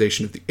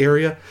Christianization of the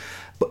area.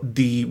 But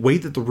the way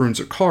that the runes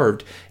are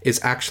carved is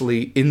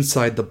actually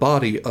inside the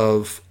body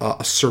of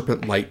a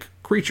serpent-like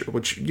creature,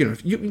 which, you know,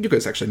 you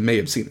guys actually may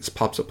have seen this.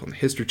 Pops up on the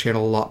History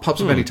Channel a lot.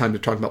 Pops up anytime they're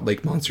talking about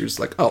lake monsters.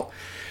 Like, oh,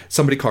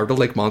 somebody carved a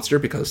lake monster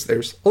because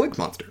there's a lake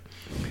monster.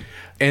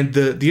 And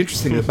the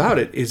interesting thing about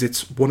it is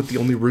it's one of the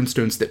only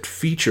runestones that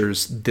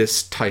features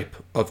this type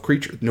of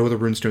creature. No other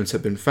runestones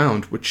have been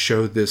found which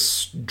show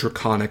this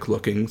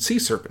draconic-looking sea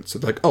serpent. So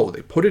like, oh,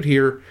 they put it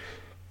here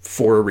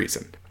for a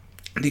reason.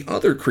 The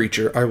other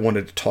creature I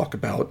wanted to talk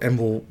about, and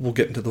we'll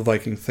get into the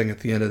Viking thing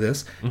at the end of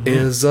this,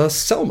 is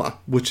Selma,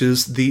 which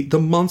is the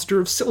monster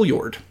of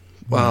Seljord,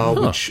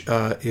 which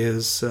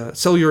is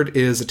Seljord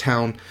is a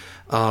town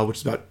which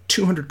is about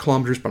 200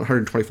 kilometers, about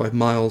 125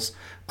 miles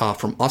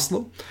from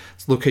Oslo.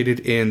 It's located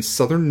in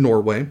southern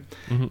Norway,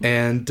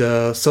 and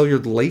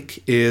Seljord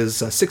Lake is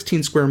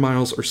 16 square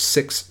miles or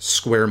 6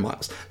 square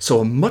miles.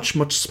 So a much,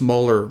 much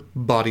smaller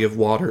body of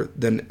water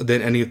than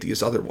any of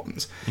these other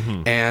ones.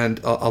 And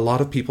a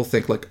lot of people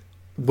think like,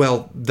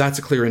 well, that's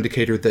a clear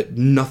indicator that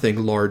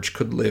nothing large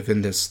could live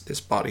in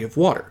this body of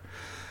water.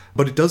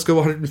 But it does go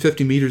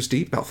 150 meters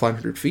deep, about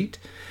 500 feet.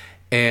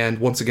 And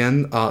once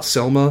again,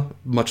 Selma,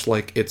 much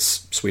like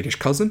its Swedish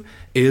cousin,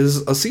 is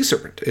a sea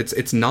serpent.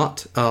 It's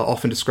not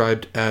often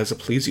described as a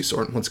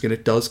plesiosaur. And once again,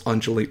 it does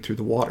undulate through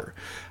the water.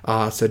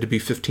 Said to be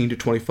 15 to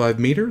 25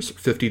 meters,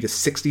 50 to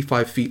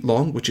 65 feet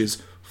long, which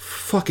is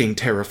fucking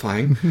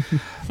terrifying.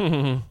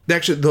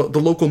 Actually,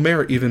 the local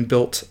mayor even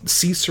built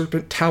Sea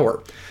Serpent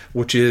Tower,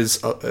 which is,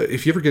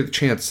 if you ever get a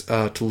chance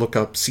to look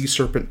up Sea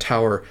Serpent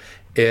Tower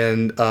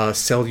in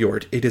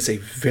Seljord, it is a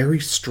very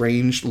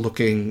strange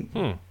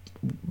looking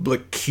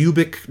like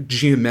cubic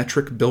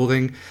geometric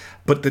building,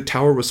 but the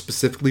tower was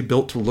specifically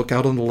built to look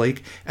out on the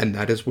lake, and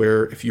that is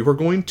where, if you were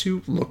going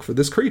to look for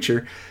this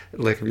creature,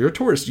 like if you're a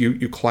tourist,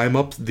 you climb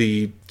up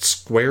the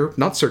square,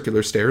 not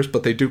circular stairs,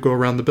 but they do go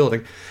around the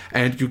building,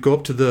 and you go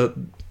up to the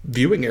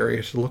viewing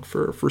area to look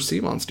for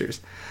sea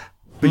monsters.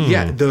 But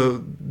yeah,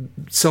 the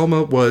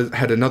Selma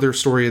had another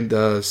story in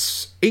the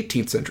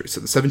 18th century,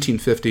 so the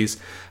 1750s.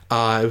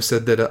 It was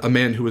said that a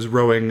man who was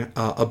rowing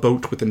a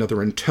boat with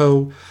another in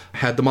tow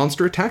had the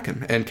monster attack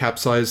him and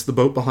capsize the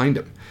boat behind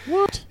him.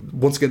 What?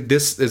 Once again,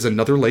 this is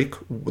another lake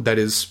that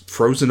is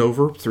frozen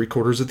over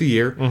 3/4 of the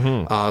year.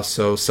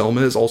 So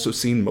Selma is also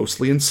seen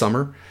mostly in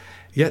summer.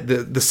 Yeah,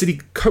 the city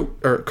coat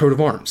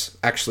of arms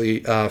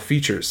actually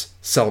features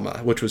Selma,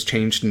 which was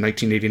changed in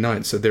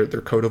 1989. So their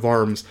coat of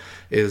arms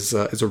is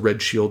a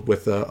red shield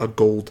with a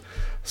gold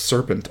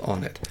serpent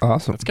on it.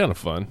 Awesome. That's kind of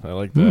fun. I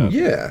like that.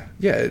 Yeah.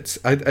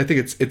 I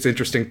think it's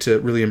interesting to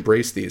really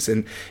embrace these,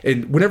 and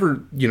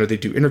whenever they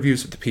do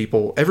interviews with the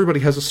people,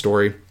 everybody has a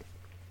story.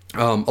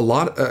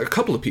 A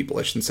couple of people,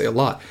 I shouldn't say a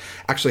lot,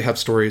 actually have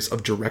stories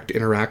of direct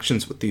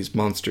interactions with these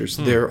monsters.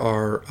 There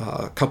are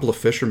a couple of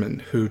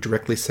fishermen who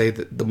directly say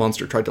that the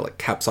monster tried to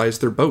capsize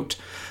their boat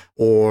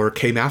or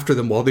came after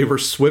them while they were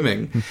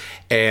swimming,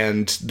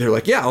 and they're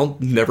like, yeah, I'll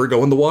never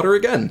go in the water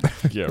again.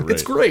 Yeah, right.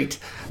 It's great.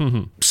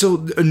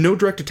 So no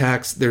direct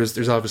attacks.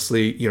 There's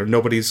obviously,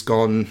 nobody's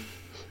gone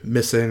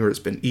missing or has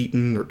been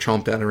eaten or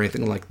chomped at or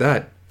anything like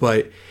that,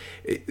 but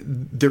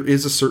there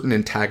is a certain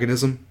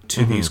antagonism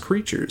to these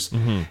creatures.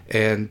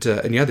 And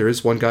yeah, there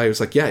is one guy who's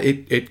like, yeah,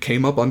 it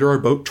came up under our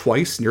boat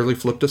twice, nearly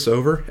flipped us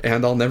over,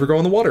 and I'll never go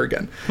in the water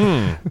again.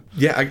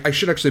 Yeah, I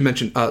should actually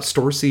mention,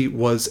 Storsey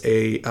was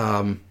a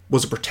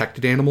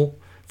protected animal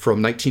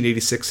from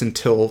 1986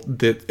 until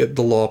the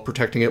law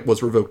protecting it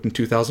was revoked in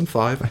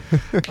 2005,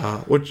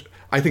 which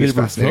I think is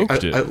fascinating.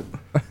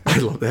 I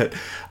love that.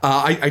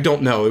 I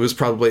don't know. It was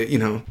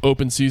probably,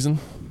 Open season.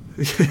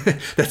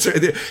 That's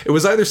right. It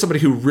was either somebody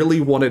who really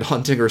wanted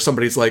hunting or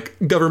somebody's like,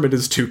 government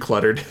is too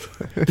cluttered.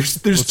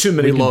 There's too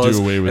many laws,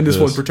 and this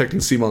one protecting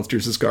sea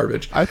monsters is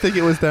garbage. I think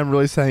it was them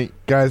really saying,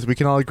 guys, we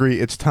can all agree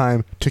it's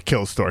time to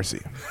kill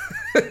Storsey.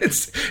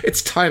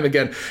 it's time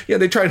again. Yeah,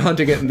 they tried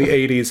hunting it in the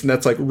 80s, and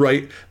that's like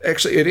right.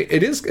 Actually,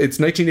 it's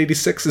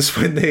 1986 is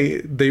when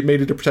they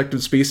made it a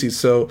protected species.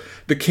 So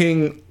the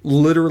king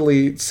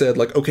literally said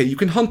like, okay, you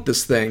can hunt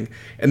this thing,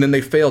 and then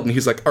they failed, and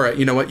he's like, all right,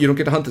 you know what? You don't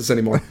get to hunt this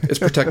anymore. It's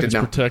protected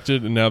now.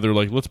 Protected, and now they're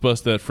like, let's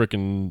bust that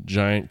freaking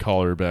giant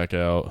collar back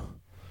out.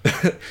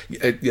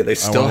 Yeah, they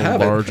still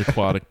have a large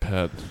aquatic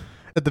pet.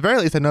 At the very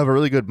least, I know of a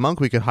really good monk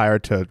we could hire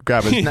to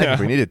grab his neck if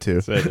we needed to.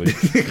 Exactly.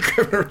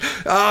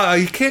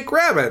 You can't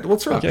grab it.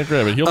 What's wrong? You can't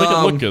grab it. He'll make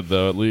it look good,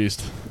 though, at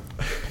least.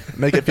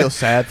 Make it feel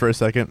sad for a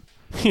second.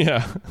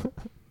 Yeah.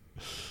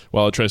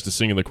 While it tries to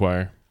sing in the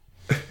choir.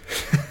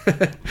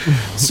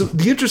 So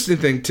the interesting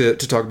thing to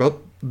talk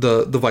about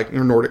the Viking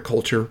or Nordic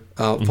culture,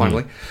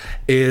 finally,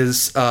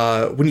 is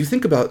when you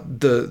think about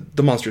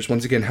the monsters,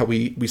 once again, how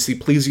we see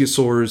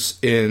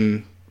plesiosaurs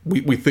in...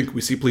 We think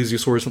we see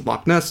plesiosaurs in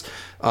Loch Ness,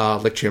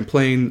 Lake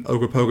Champlain,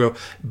 Ogopogo,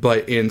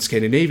 but in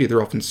Scandinavia,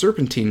 they're often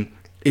serpentine.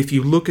 If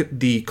you look at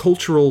the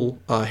cultural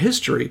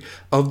history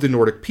of the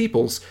Nordic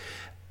peoples,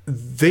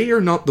 they are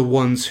not the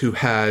ones who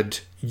had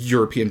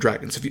European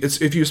dragons.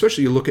 If you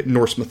especially look at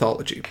Norse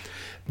mythology,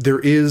 there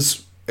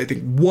is, I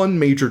think, one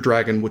major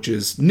dragon, which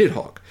is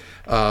Nidhogg,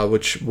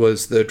 which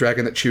was the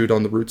dragon that chewed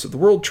on the roots of the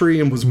world tree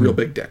and was a real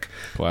big dick.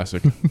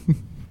 Classic.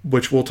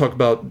 Which we'll talk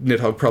about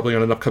Nidhogg probably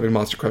on an upcoming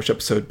Monster Crush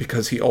episode,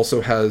 because he also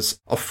has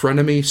a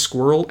frenemy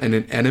squirrel and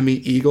an enemy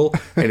eagle,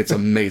 and it's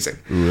amazing.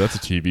 Ooh, that's a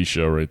TV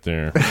show right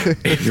there.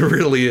 It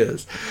really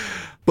is.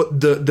 But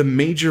the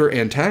major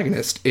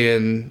antagonist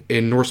in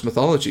Norse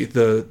mythology,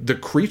 the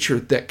creature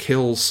that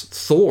kills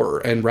Thor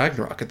and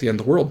Ragnarok at the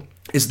end of the world,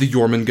 is the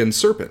Jormungand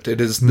serpent.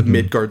 It is the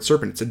Midgard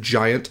serpent. It's a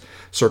giant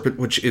serpent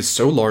which is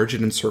so large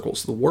it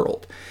encircles the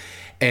world.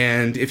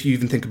 And if you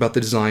even think about the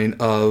design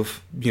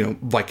of,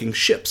 Viking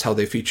ships, how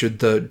they featured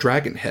the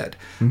dragon head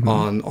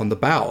on the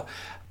bow,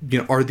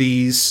 are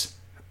these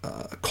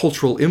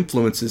cultural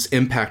influences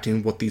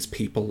impacting what these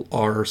people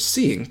are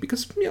seeing?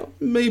 Because,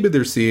 maybe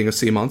they're seeing a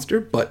sea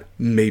monster, but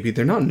maybe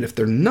they're not. And if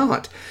they're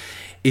not,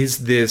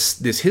 is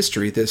this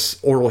history, this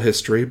oral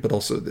history, but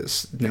also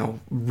this now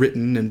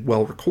written and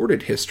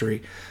well-recorded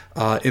history,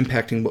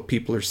 impacting what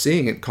people are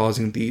seeing and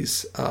causing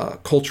these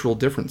cultural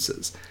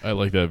differences? I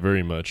like that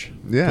very much.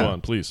 Yeah. Go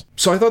on, please.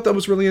 So I thought that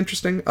was really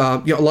interesting. A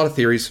lot of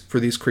theories for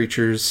these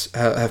creatures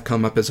have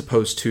come up, as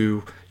opposed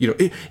to,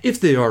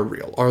 if they are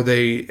real. Are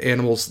they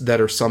animals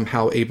that are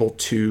somehow able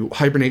to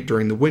hibernate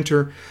during the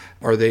winter?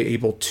 Are they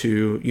able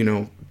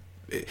to,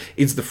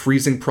 is the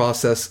freezing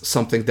process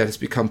something that has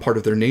become part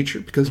of their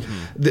nature? Because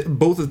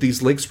both of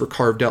these lakes were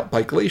carved out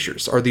by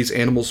glaciers. Are these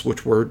animals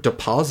which were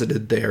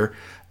deposited there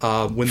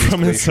when these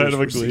from glaciers inside of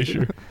a were seeded?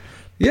 glacier?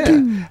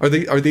 Yeah.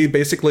 Are they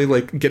basically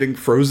like getting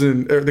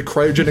frozen, or they're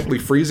cryogenically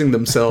freezing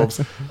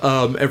themselves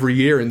every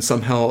year and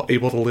somehow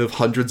able to live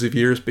hundreds of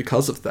years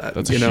because of that?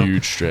 That's a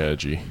huge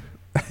strategy.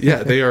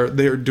 Yeah, they are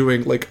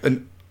doing like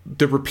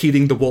they're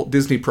repeating the Walt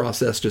Disney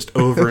process just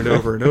over and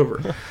over and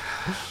over.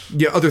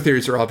 Yeah, other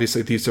theories are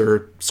obviously these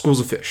are schools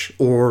of fish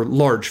or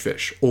large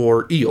fish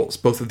or eels.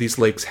 Both of these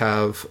lakes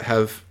have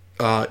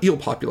eel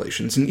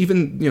populations, and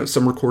even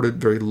some recorded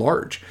very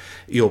large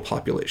eel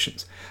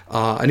populations.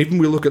 And even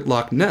when we look at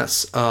Loch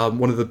Ness,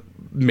 one of the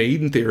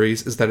main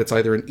theories is that it's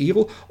either an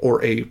eel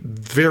or a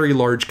very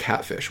large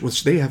catfish,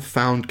 which they have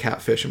found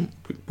catfish. And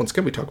once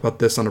again, we talked about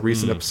this on a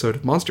recent episode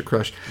of Monster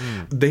Crush.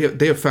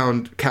 They have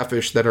found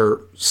catfish that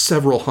are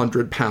several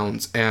hundred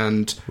pounds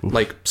and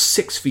like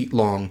 6 feet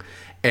long.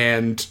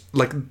 And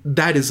like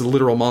that is a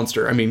literal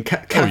monster. I mean,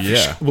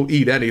 catfish will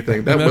eat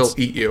anything. That will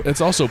eat you. It's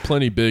also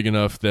plenty big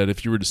enough that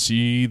if you were to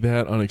see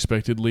that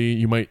unexpectedly,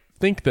 you might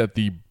think that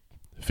the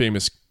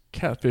famous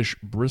catfish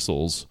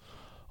bristles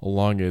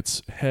along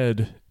its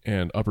head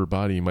and upper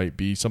body might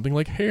be something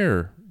like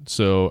hair.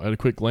 So at a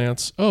quick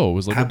glance, it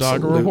was like a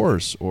dog or a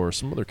horse or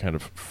some other kind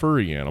of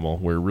furry animal,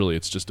 where really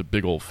it's just a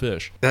big old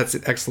fish. That's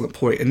an excellent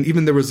point. And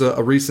even there was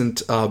a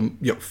recent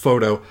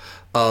photo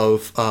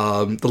of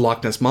the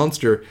Loch Ness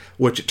Monster,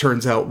 which it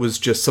turns out was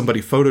just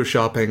somebody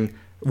photoshopping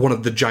one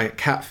of the giant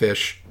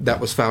catfish that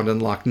was found in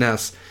Loch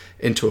Ness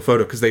into a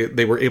photo, because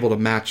they were able to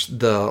match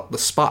the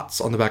spots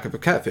on the back of a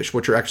catfish,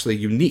 which are actually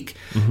unique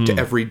to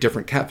every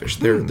different catfish.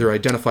 They're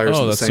identifiers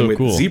in the same way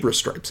that zebra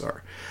stripes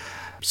are.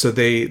 So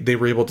they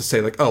were able to say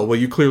like, oh, well,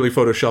 you clearly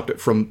photoshopped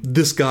it from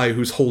this guy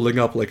who's holding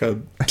up like a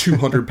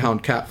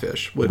 200-pound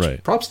catfish,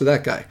 which props to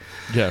that guy.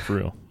 Yeah, for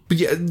real. But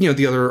yeah,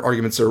 the other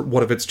arguments are,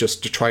 what if it's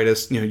just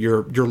detritus,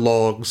 your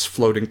logs,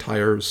 floating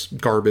tires,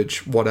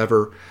 garbage,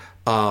 whatever.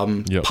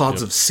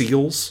 Pods of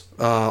seals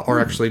are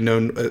actually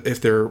known,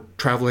 if they're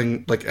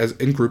traveling like as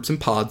in groups and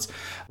pods,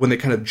 when they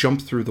kind of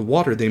jump through the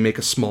water, they make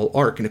a small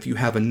arc. And if you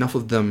have enough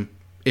of them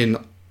in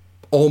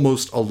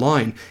almost a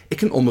line, it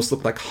can almost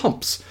look like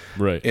humps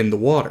in the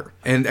water.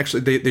 And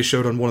actually they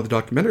showed on one of the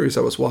documentaries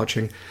I was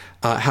watching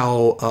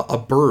how a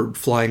bird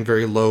flying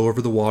very low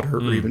over the water,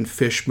 or even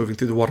fish moving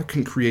through the water,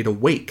 can create a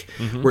wake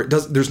where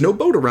there's no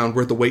boat around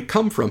where the wake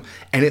come from,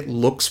 and it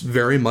looks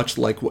very much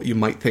like what you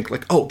might think,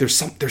 like, oh, there's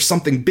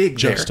something big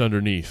just there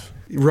underneath.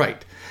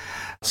 Right.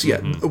 So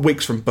yeah,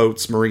 wakes from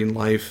boats, marine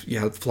life,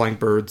 flying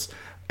birds.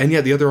 And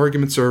yeah, the other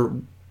arguments are,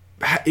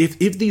 if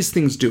these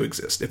things do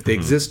exist, if they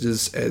exist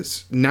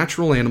as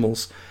natural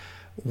animals,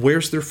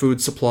 where's their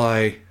food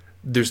supply?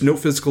 There's no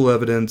physical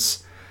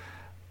evidence.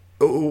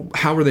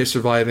 How are they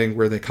surviving?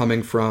 Where are they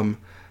coming from?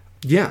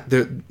 Yeah,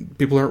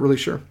 people aren't really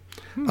sure.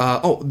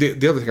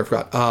 The other thing I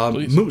forgot,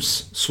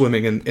 moose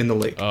swimming in the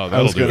lake. Oh,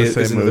 I was going to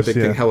say is another big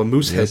thing, how a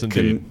moose head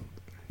can...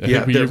 I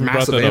think we they're brought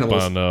massive that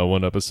animals. up on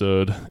one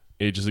episode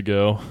ages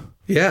ago.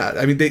 Yeah,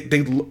 I mean, they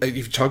if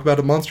you talk about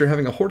a monster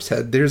having a horse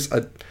head, there's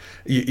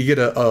you get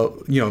a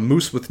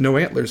moose with no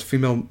antlers,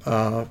 female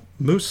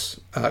moose,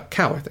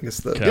 cow, I think is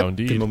the Cow,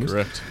 indeed, female moose.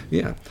 correct.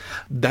 Yeah,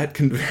 that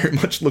can very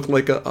much look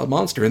like a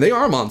monster, and they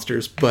are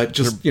monsters, but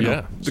just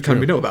the kind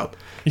we know about.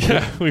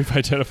 Yeah, we've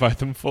identified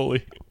them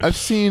fully. I've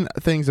seen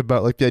things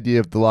about like the idea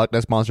of the Loch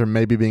Ness Monster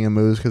maybe being a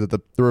moose because of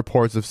the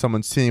reports of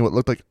someone seeing what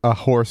looked like a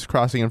horse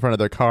crossing in front of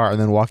their car and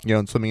then walking out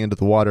and swimming into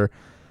the water.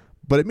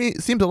 But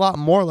it seems a lot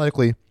more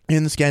likely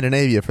in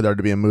Scandinavia for there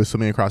to be a moose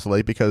swimming across the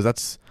lake because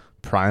that's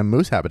prime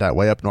moose habitat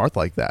way up north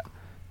like that.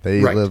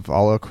 They live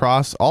all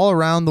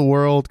around the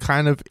world,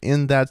 kind of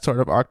in that sort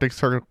of Arctic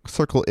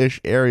circle-ish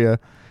area,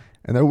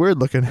 and they're weird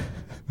looking.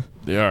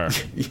 They are.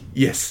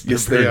 Yes, They're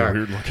they are.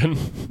 weird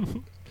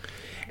looking.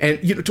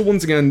 And to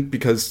once again,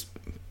 because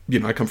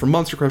I come from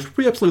Monster Crush,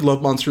 we absolutely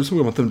love monsters, and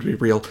we want them to be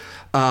real.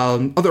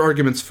 Other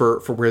arguments for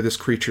where this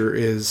creature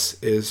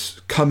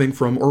is coming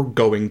from or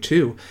going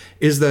to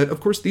is that,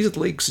 of course, these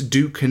lakes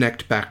do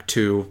connect back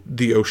to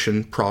the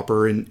ocean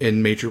proper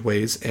in major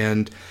ways.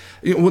 And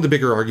one of the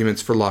bigger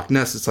arguments for Loch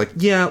Ness is like,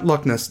 yeah,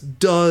 Loch Ness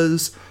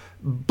does,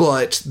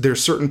 but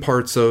there's certain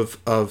parts of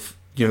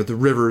the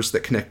rivers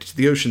that connect to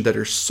the ocean that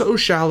are so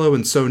shallow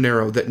and so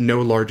narrow that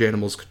no large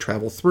animals could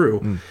travel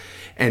through.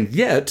 And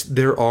yet,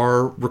 there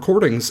are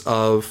recordings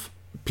of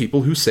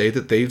people who say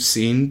that they've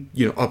seen,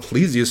 a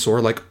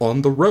plesiosaur, like,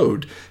 on the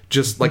road,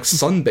 just, like,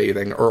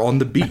 sunbathing, or on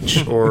the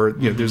beach. Or,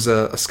 there's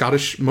a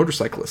Scottish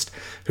motorcyclist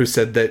who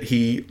said that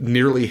he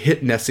nearly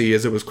hit Nessie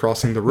as it was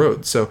crossing the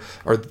road. So,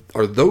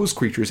 are those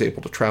creatures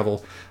able to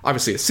travel?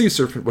 Obviously, a sea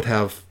serpent would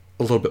have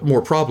a little bit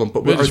more problem, but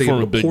are they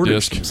able to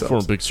portage themselves?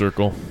 Form a big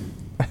circle.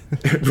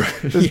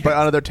 Just bite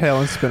onto their tail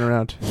and spin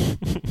around.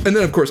 And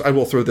then, of course, I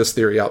will throw this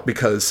theory out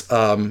because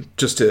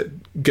just to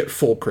get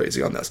full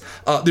crazy on this,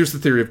 there's the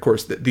theory, of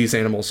course, that these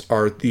animals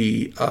are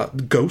the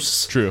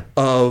ghosts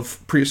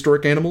of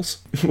prehistoric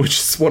animals, which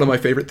is one of my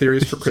favorite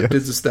theories for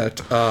cryptids. Is that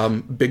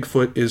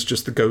Bigfoot is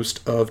just the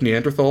ghost of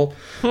Neanderthal,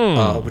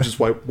 which is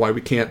why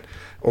we can't,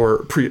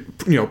 or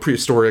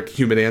prehistoric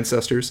human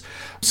ancestors.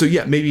 So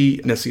yeah,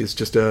 maybe Nessie is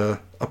just a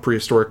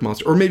prehistoric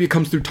monster, or maybe it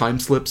comes through time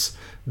slips.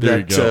 There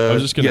you go. I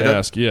was just going to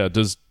ask,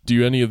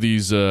 do any of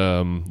these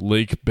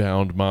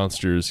lake-bound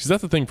monsters, because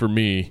that's the thing for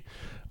me,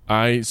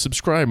 I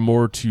subscribe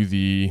more to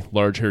the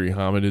large hairy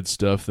hominid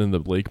stuff than the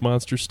lake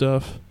monster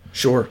stuff.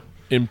 Sure.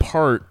 In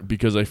part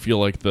because I feel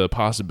like the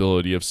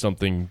possibility of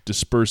something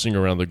dispersing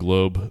around the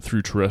globe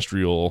through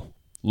terrestrial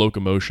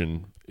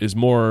locomotion is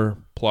more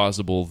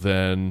plausible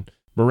than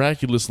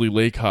miraculously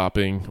lake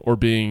hopping or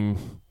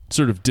being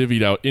sort of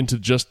divvied out into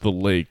just the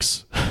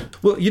lakes.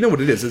 Well, you know what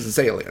it is it's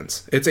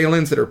aliens. It's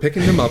aliens that are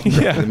picking them up and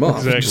dropping them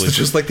off, exactly.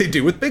 just like they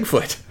do with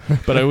Bigfoot.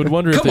 But I would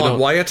wonder if they don't... Come on,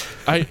 Wyatt.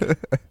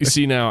 You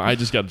see, now I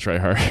just got to try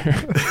harder.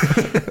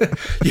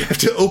 You have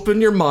to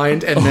open your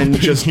mind and then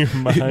just... your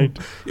mind.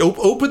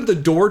 Open the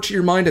door to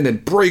your mind and then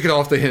break it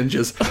off the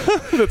hinges.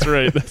 That's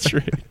right.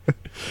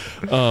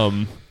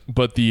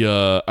 But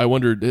I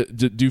wonder,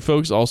 do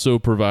folks also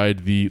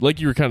provide the,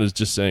 like you were kind of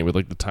just saying with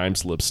like the time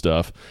slip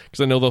stuff,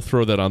 because I know they'll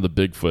throw that on the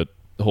Bigfoot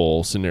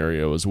whole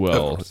scenario as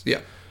well. Of course,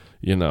 yeah.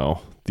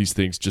 These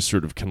things just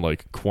sort of can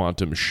like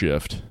quantum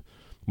shift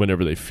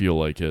whenever they feel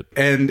like it.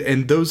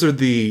 And those are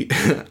the,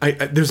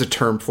 there's a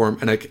term for them,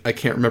 and I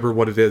can't remember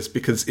what it is,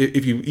 because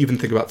if you even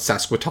think about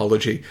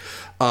Sasquatology,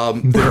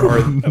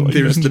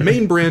 there's the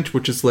main branch,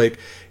 which is like,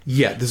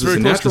 this is a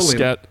natural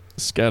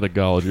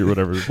scatology or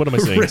whatever. What am I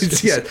saying?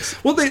 Right, yeah.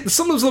 Well,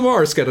 some of them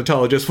are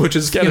scatologists, which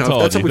is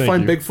that's how we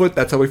find Bigfoot.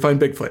 That's how we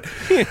find Bigfoot.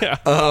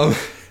 Yeah.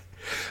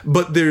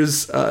 But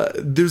there's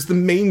the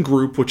main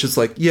group, which is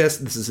like, yes,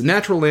 this is a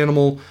natural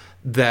animal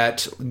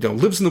that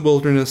lives in the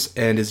wilderness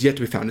and is yet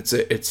to be found. It's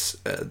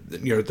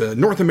the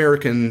North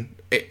American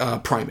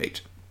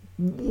primate,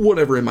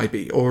 whatever it might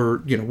be, or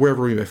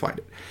wherever we may find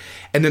it.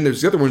 And then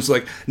there's the other ones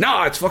like,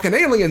 nah, it's fucking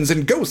aliens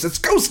and ghosts. It's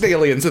ghost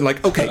aliens. And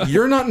like, okay,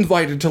 you're not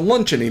invited to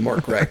lunch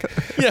anymore, Greg.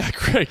 Yeah,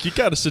 Greg, you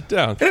got to sit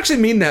down. I actually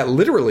mean that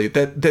literally,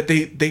 that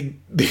they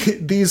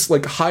these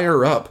like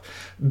higher up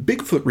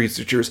Bigfoot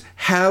researchers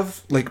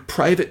have like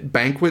private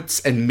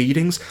banquets and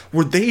meetings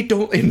where they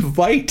don't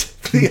invite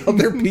the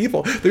other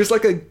people. There's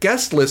like a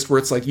guest list where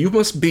it's like, you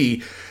must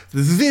be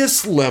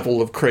this level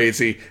of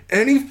crazy.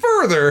 Any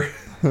further?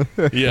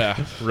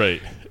 Yeah,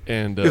 right.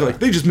 And they're like,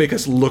 they just make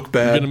us look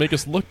bad. They're going to make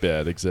us look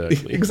bad,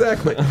 exactly.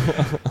 Exactly.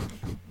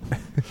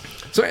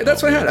 So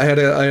that's what I had. I had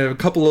a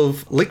couple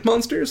of lake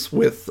monsters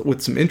with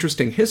some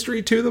interesting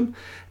history to them,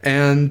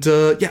 and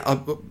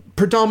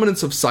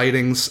predominance of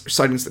sightings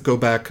that go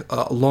back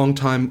a long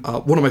time.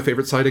 One of my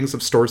favorite sightings of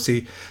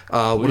Storsea,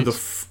 one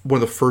of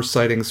the first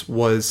sightings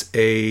was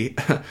a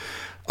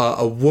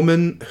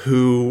woman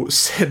who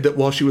said that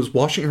while she was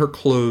washing her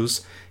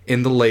clothes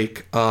in the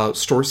lake,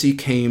 Storsea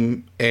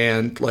came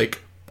and,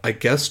 like, I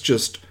guess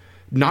just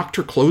knocked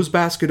her clothes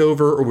basket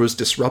over or was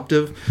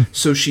disruptive.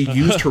 So she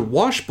used her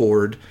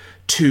washboard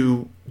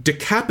to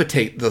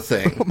decapitate the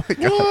thing. Oh my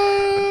God.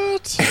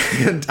 What?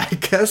 And I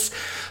guess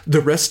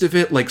the rest of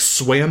it, like,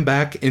 swam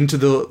back into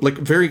the, like,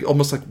 very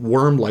almost like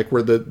worm-like,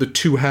 where the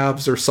two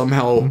halves are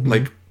somehow,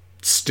 like,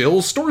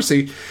 still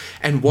Storsea,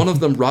 and one of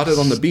them rotted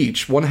on the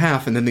beach, one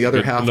half, and then the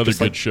other half Another just,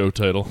 good like, show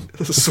title.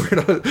 swear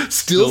to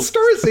still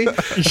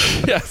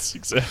Storsea. Yes,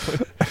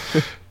 exactly.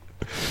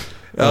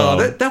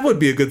 That would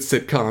be a good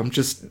sitcom.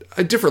 Just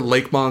different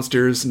lake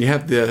monsters, and you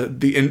have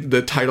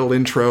the title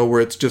intro where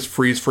it's just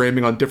freeze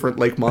framing on different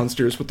lake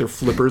monsters with their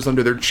flippers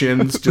under their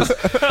chins, just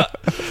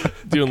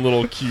Doing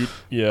little cute,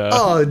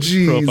 oh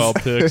jeez, profile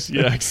pics.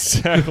 Yeah,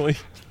 exactly.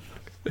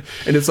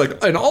 and it's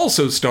like, and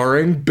also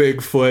starring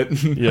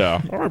Bigfoot.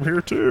 Yeah, I'm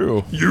here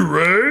too. You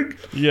rang?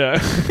 Yeah,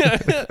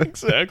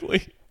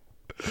 exactly.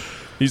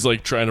 He's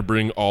like trying to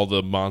bring all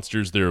the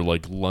monsters their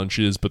like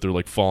lunches, but they're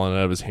like falling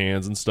out of his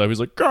hands and stuff.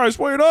 He's like, guys,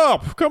 wait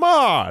up! Come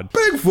on!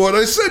 Bigfoot,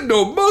 I said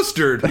no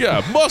mustard.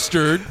 Yeah,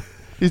 mustard.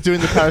 He's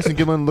doing the Patterson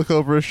Gimlin look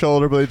over his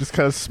shoulder, but he's just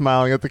kind of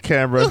smiling at the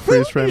camera and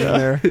freeze framing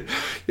there.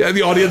 Yeah,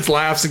 the audience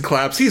laughs and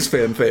claps. He's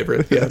fan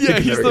favorite. Yeah, Yeah,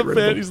 he's the fan.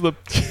 fan. He's the.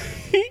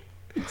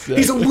 Exactly.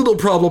 He's a little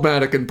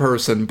problematic in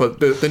person,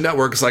 but the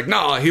network's like,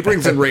 nah, he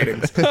brings in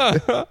ratings.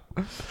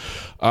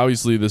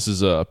 Obviously, this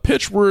is a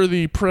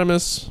pitch-worthy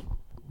premise.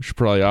 We should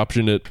probably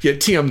option it. Yeah,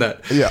 TM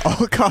that. Yeah,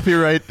 all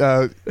copyright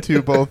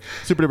to both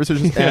Super Duper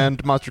Decisions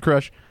and Monster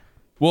Crush.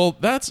 Well,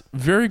 that's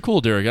very cool,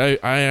 Derek.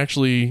 I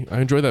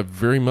enjoy that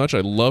very much.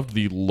 I loved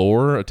the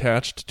lore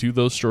attached to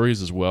those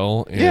stories as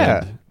well. And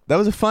Yeah, that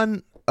was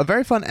a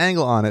very fun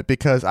angle on it,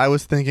 because I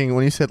was thinking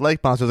when you said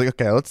lake monsters, like,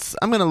 okay,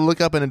 I'm going to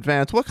look up in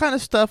advance what kind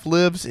of stuff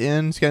lives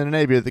in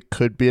Scandinavia that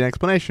could be an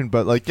explanation.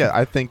 But like, yeah,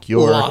 I think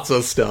lots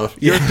of stuff.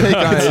 Your take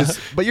on it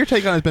your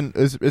take on it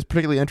is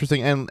particularly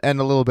interesting and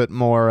a little bit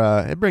more.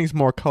 It brings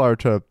more color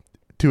to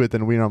it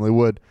than we normally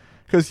would.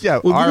 Because Well,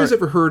 have you guys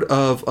ever heard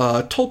of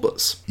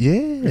tulpas? Yeah, Are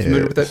you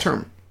familiar with that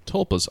term?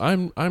 Tulpas.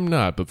 I'm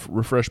not, but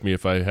refresh me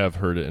if I have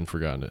heard it and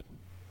forgotten it.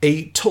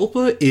 A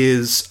tulpa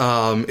is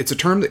it's a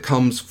term that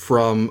comes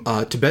from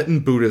Tibetan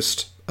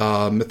Buddhist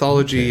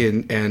mythology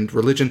and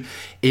religion.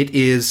 It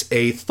is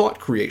a thought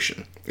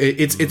creation.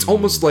 It's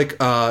almost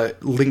like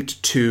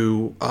linked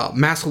to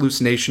mass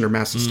hallucination or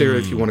mass hysteria,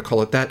 if you want to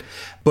call it that.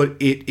 But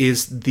it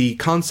is the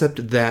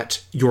concept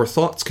that your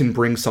thoughts can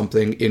bring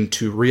something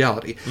into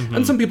reality.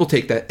 And some people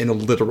take that in a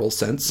literal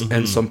sense,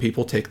 and some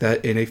people take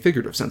that in a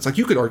figurative sense. Like,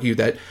 you could argue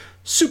that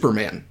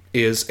Superman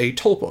is a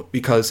tulpa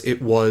because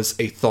it was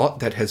a thought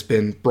that has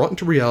been brought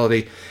into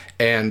reality,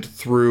 and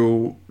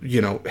through,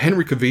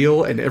 Henry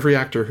Cavill and every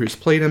actor who's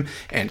played him,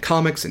 and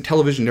comics and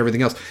television and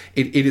everything else,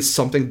 it is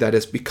something that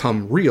has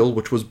become real,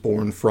 which was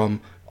born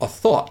from a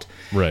thought.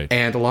 Right.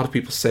 And a lot of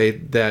people say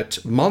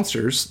that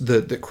monsters,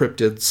 the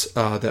cryptids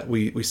that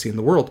we see in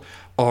the world,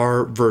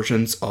 are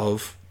versions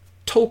of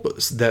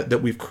tulpas,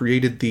 that we've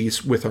created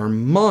these with our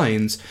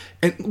minds.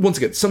 And once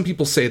again, some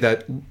people say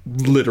that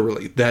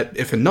literally, that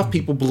if enough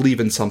people believe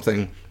in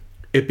something,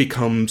 it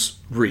becomes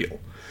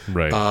real.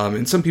 Right.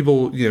 And some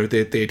people,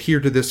 they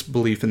adhere to this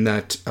belief in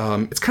that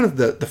it's kind of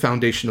the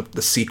foundation of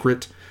The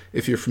Secret,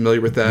 if you're familiar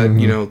with that,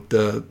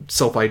 the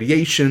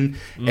self-ideation,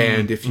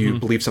 and if you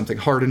believe something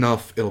hard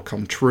enough, it'll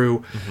come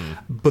true.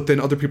 But then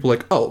other people are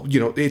like,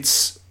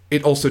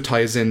 it also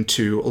ties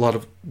into a lot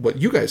of what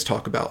you guys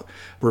talk about,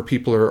 where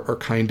people are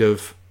kind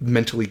of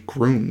mentally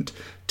groomed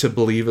to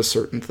believe a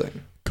certain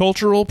thing.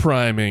 Cultural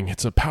priming.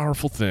 It's a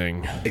powerful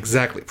thing.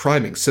 Exactly,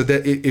 priming. So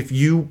that if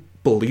you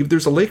believe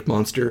there's a lake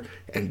monster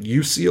and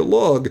you see a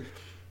log,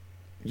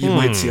 you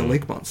might see a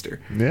lake monster.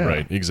 Yeah.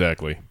 Right,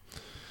 exactly.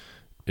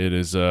 It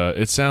is.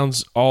 It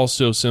sounds all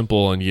so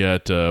simple, and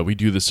yet we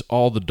do this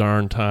all the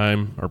darn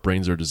time. Our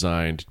brains are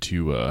designed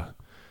to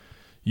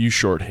use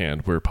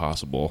shorthand where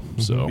possible.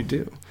 So We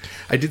do.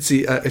 I did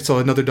see. I saw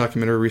another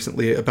documentary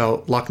recently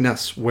about Loch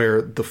Ness,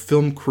 where the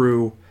film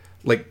crew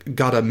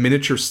got a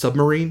miniature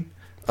submarine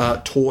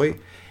toy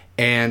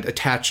and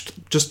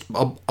attached just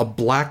a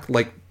black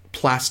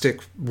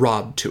plastic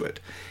rod to it.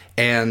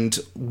 And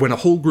when a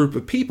whole group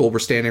of people were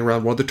standing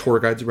around one of the tour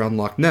guides around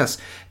Loch Ness,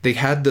 they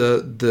had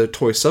the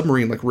toy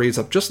submarine raise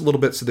up just a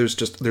little bit, so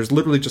there's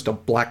literally just a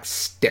black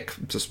stick,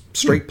 just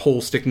straight pole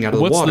sticking out of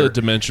the water. What's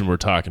the dimension we're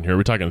talking here? Are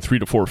we talking 3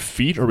 to 4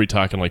 feet, or are we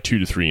talking 2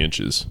 to 3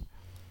 inches?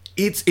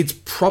 It's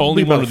probably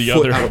Only about one or a the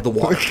foot other. out of the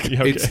water.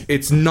 Yeah, okay.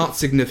 It's not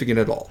significant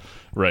at all.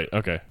 Right.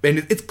 Okay. And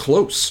it's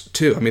close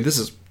too. I mean, this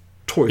is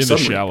toy In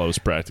submarine. the shallows,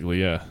 practically.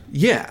 Yeah.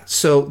 Yeah,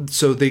 so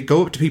they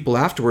go up to people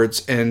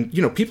afterwards, and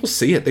people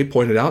see it. They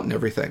point it out and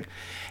everything,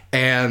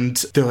 and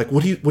they're like,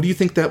 "What do you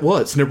think that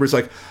was?" And everybody's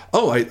like,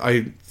 "Oh,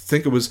 I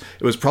think it was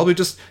probably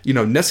just,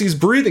 Nessie's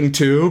breathing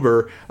tube,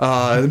 or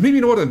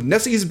maybe one of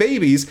Nessie's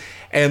babies.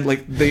 And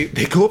like they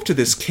go up to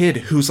this kid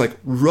who's like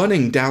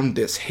running down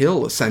this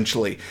hill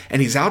essentially,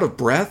 and he's out of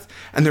breath,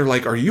 and they're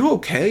like, "Are you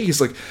okay?" He's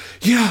like,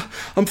 "Yeah,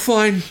 I'm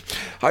fine.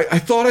 I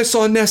thought I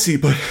saw Nessie,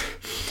 but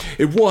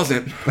it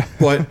wasn't.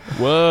 But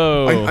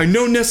whoa, I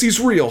know Nessie's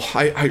real.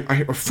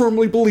 I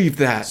firmly believe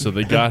that." So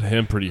they got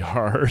him pretty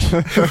hard.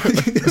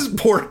 This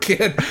poor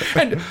kid.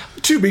 And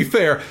to be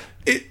fair,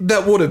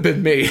 that would have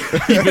been me.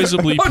 He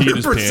visibly peed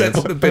his 100% pants.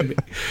 would have been me.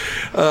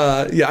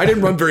 Yeah, I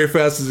didn't run very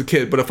fast as a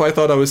kid, but if I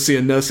thought I was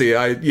seeing Nessie,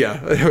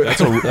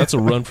 That's a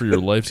run for your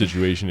life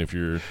situation if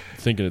you're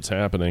thinking it's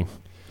happening.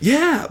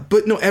 Yeah,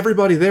 but no,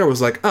 everybody there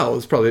was like, "Oh, it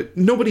was probably,"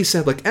 nobody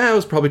said like, "it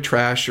was probably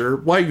trash," or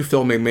 "Why are you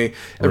filming me?"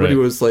 Everybody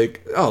Right. was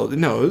like, "Oh,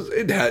 no,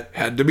 it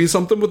had to be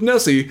something with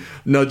Nessie."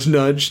 Nudge,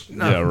 nudge.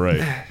 No. Yeah,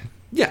 right.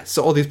 Yeah,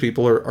 so all these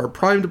people are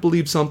primed to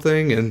believe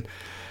something, and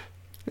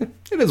it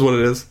is what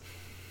it is.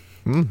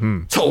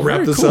 Mm-hmm. So I'll wrap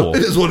Very this cool. up.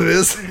 It is what it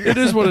is. It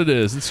is what it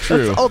is. It's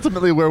true. That's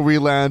ultimately where we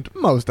land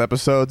most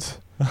episodes.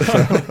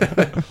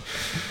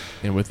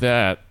 And with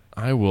that,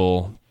 I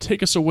will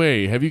take us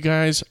away. Have you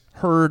guys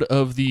heard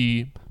of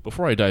the,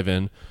 before I dive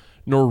in,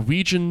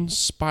 Norwegian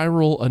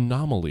spiral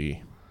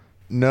anomaly?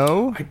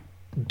 No? I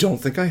don't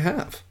think I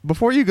have.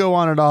 Before you go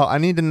on at all, I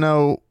need to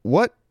know,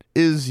 what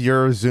is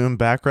your Zoom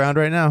background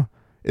right now?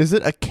 Is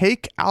it a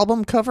Cake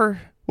album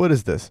cover? What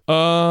is this?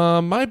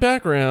 My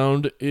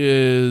background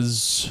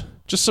is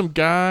just some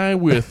guy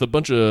with a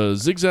bunch of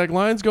zigzag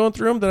lines going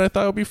through him that I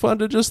thought would be fun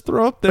to just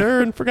throw up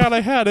there, and forgot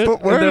I had it.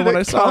 But where and then did when it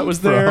I saw come it was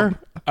from? there,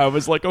 I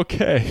was like,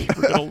 okay,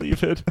 we're going to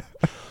leave it.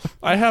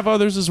 I have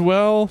others as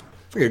well.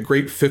 It's like a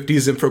great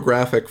 50s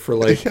infographic for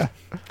like, I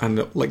don't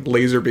know, like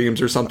laser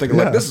beams or something.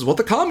 Like, this is what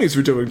the commies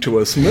were doing to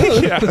us.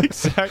 Yeah,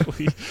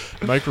 exactly.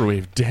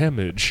 Microwave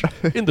damage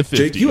in the 50s.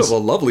 Jake, you have a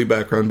lovely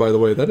background, by the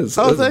way. That's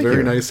a thank very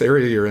you. nice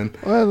area you're in.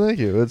 Well, thank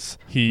you. It's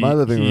He my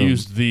living room.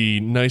 used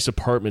the nice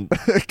apartment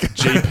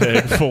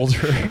JPEG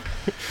folder.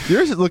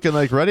 Yours is looking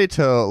like ready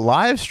to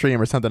live stream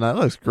or something. That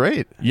looks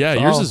great. Yeah,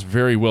 It's yours all- is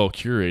very well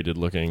curated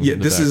looking. Yeah, in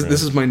the this background.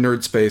 is my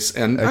nerd space,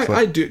 and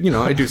I do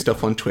I do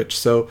stuff on Twitch.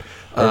 So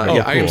I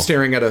am cool.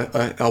 staring at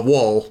a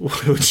wall,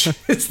 which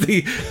is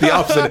the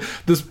opposite.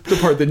 The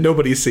part that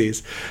nobody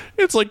sees.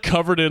 It's like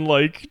covered in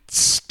like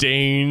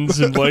stains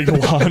and like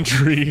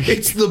laundry.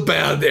 It's the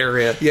bad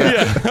area.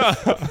 Yeah.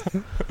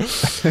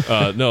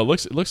 No,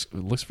 it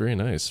looks very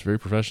nice, very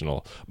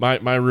professional.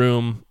 My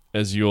room,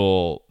 as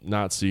you'll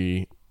not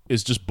see,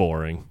 is just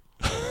boring.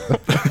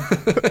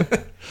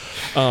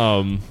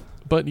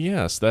 But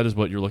yes, that is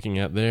what you're looking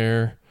at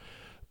there.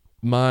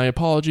 My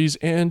apologies,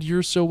 and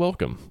you're so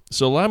welcome.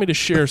 So allow me to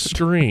share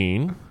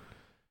screen.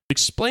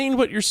 Explain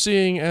what you're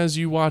seeing as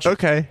you watch it.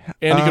 Okay.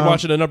 And you can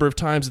watch it a number of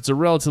times. It's a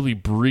relatively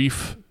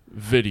brief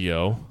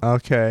video.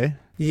 Okay.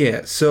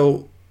 Yeah,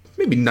 so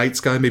maybe night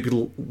sky, maybe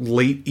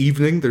late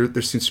evening.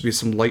 There seems to be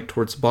some light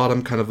towards the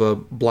bottom, kind of a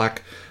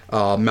black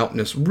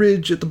mountainous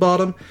ridge at the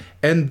bottom.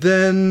 And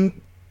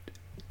then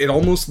it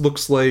almost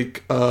looks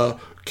like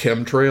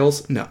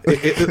chemtrails. No,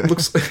 it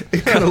looks,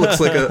 it kind of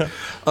looks like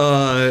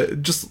a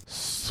just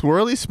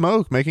Swirly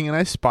smoke making a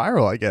nice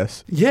spiral, I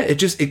guess. yeah.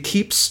 It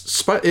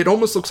keeps it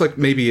almost looks like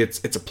maybe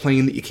it's a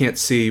plane that you can't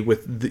see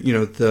with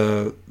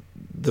the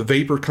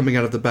vapor coming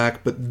out of the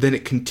back, but then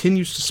it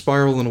continues to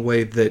spiral in a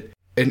way that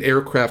an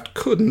aircraft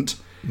couldn't,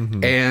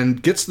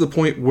 and gets to the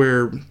point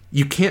where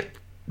you can't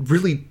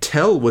really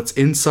tell what's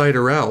inside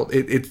or out.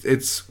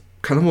 It's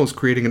kind of almost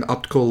creating an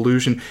optical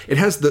illusion. It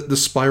has the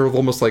spiral,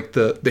 almost like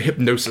the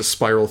hypnosis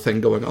spiral thing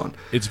going on.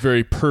 It's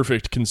very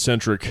perfect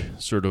concentric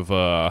sort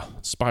of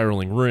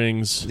spiraling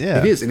rings. Yeah.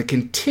 It is, and it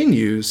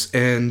continues,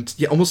 and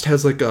almost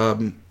has like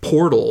a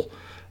portal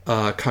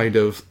kind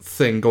of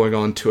thing going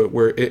on to it,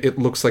 where it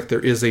looks like there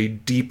is a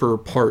deeper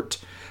part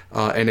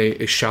and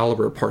a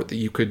shallower part that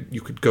you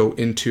could go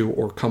into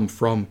or come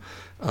from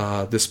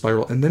this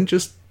spiral, and then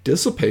just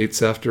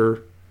dissipates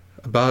after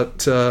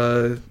about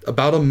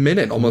a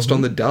minute, almost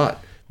on the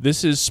dot.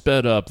 This is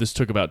sped up. This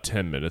took about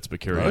 10 minutes,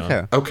 but carry on.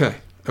 Okay.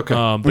 Okay.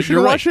 But We should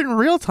you're watch right. it in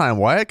real time,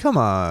 Wyatt. Come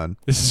on.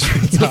 This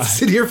is Let's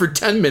sit here for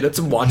 10 minutes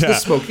and watch the Yeah.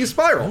 smoky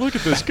spiral. Look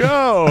at this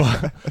go.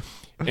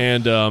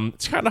 And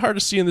it's kind of hard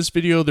to see in this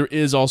video. There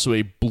is also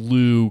a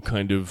blue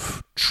kind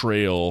of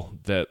trail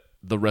that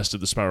the rest of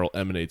the spiral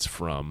emanates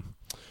from.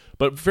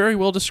 But very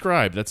well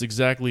described. That's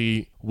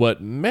exactly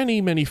what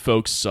many, many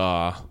folks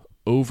saw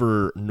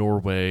over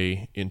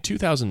Norway in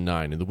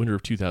 2009, in the winter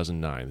of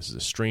 2009. This is a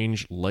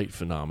strange light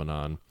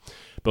phenomenon,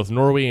 both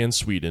Norway and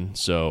Sweden.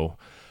 So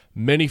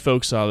many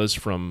folks saw this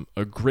from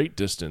a great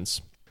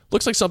distance.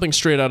 Looks like something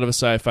straight out of a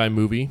sci-fi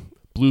movie.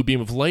 Blue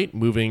beam of light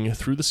moving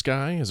through the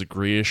sky as a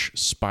grayish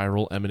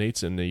spiral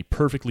emanates in a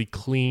perfectly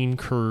clean,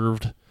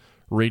 curved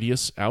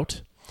radius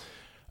out.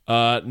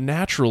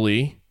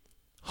 Naturally,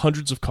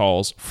 hundreds of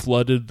calls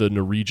flooded the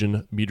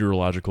Norwegian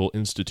Meteorological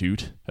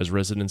Institute as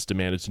residents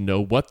demanded to know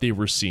what they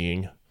were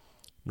seeing.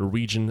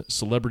 Norwegian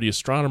celebrity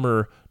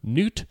astronomer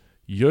Knut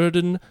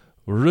Jørgen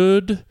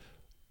Rød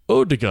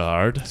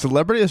Odegaard.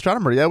 Celebrity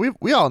astronomer. Yeah,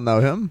 we all know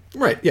him.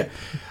 Right. Yeah.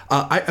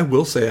 I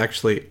will say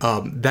actually,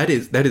 that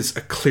is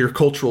a clear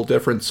cultural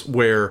difference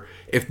where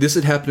if this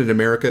had happened in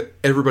America,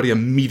 everybody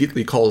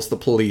immediately calls the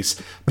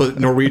police. But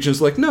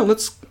Norwegians are like, no,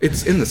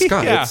 it's in the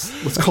sky. Yeah.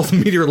 Let's call the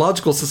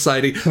Meteorological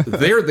Society.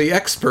 They're the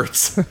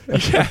experts.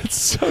 Yeah, it's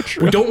so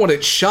true. We don't want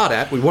it shot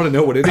at. We want to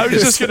know what it is. I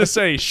was just going to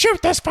say,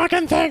 shoot this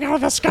fucking thing out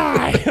of the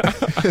sky.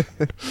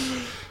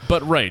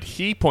 But right,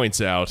 he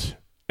points out,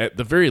 at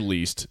the very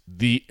least,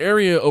 the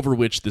area over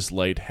which this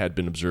light had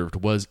been observed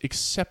was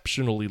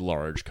exceptionally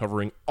large,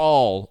 covering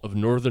all of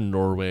northern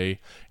Norway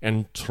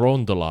and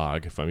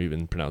Trondelag, if I'm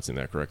even pronouncing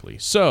that correctly.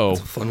 So,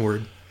 Fun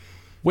word.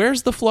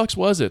 where's the flux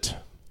was it?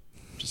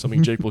 Just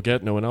something Jake will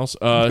get, no one else.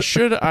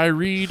 Should I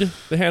read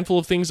the handful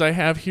of things I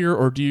have here,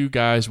 or do you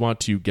guys want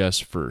to guess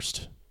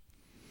first?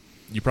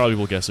 You probably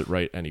will guess it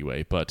right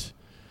anyway, but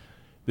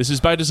this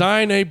is by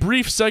design a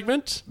brief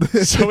segment,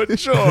 so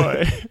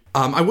enjoy.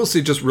 I will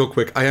say just real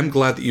quick, I am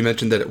glad that you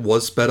mentioned that it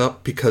was sped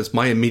up because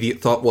my immediate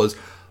thought was,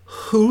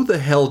 who the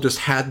hell just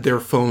had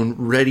their phone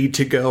ready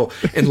to go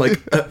in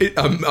like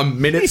a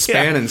minute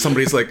span? And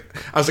somebody's like,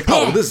 I was like,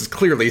 oh, well, this is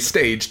clearly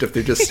staged if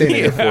they're just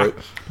standing there for it.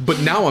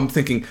 But now I'm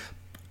thinking,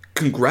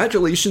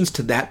 congratulations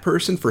to that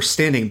person for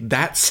standing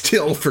that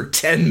still for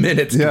 10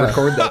 minutes to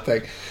record that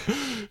thing.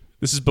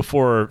 This is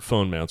before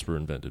phone mounts were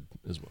invented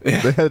as well.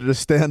 They had to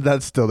just stand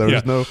that still. There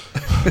was no...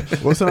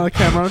 wasn't on a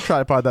camera on a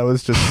tripod. That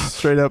was just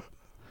straight up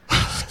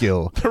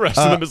skill. The rest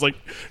of them is like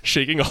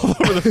shaking all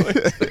over the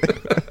place.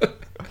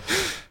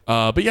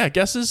 But yeah,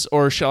 guesses,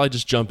 or shall I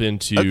just jump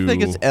into... I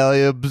think it's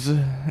aliens.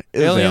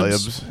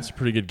 Aliens. It's a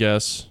pretty good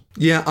guess.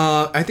 Yeah,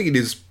 I think it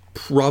is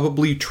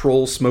probably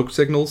troll smoke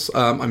signals.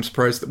 I'm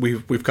surprised that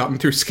we've gotten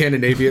through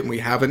Scandinavia and we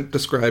haven't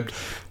described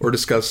or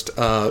discussed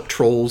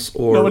trolls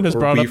or no one has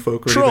brought up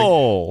folk or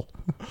troll.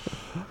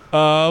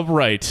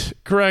 Right,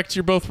 correct.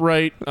 You're both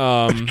right.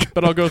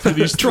 But I'll go through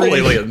these troll three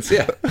aliens.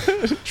 Yeah,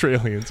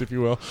 Tralians, if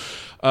you will.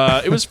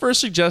 It was first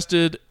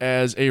suggested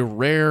as a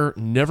rare,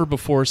 never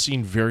before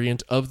seen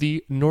variant of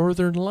the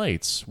Northern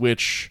Lights,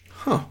 which,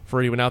 for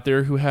anyone out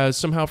there who has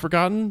somehow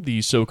forgotten,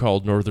 the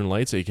so-called Northern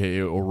Lights, aka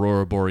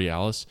Aurora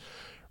Borealis,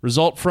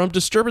 result from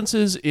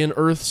disturbances in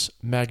Earth's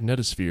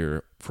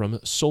magnetosphere from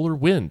solar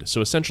wind. So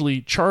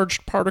essentially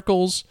charged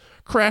particles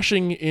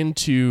crashing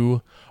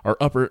into our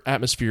upper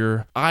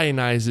atmosphere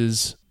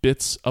ionizes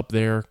bits up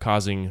there,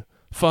 causing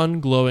fun,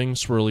 glowing,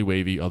 swirly,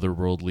 wavy,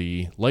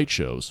 otherworldly light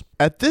shows.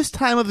 At this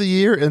time of the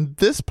year, in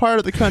this part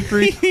of the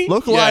country,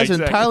 localized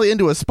entirely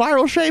into a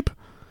spiral shape?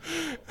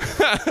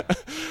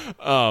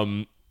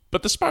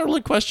 But the spiral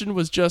in question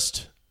was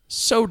just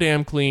so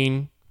damn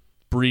clean,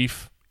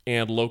 brief,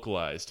 and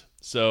localized.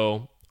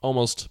 So,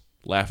 almost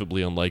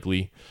laughably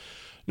unlikely.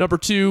 Number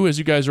two, as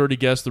you guys already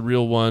guessed, the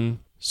real one.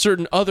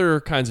 Certain other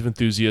kinds of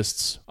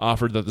enthusiasts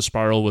offered that the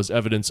spiral was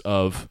evidence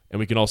of, and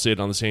we can all say it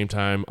on the same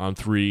time on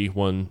 3,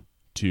 1,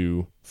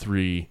 2,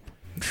 3.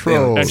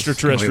 Trolls.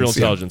 Extraterrestrial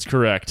intelligence,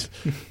 correct.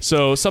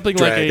 So, something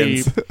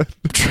Dragons. like a...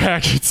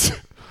 Dragons.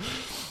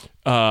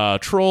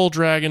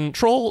 Dragon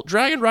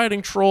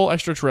riding troll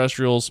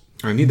extraterrestrials.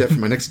 I need that for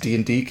my next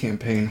D&D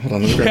campaign. Hold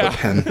on, let me grab a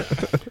pen.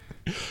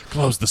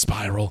 Close the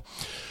spiral.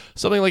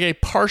 Something like a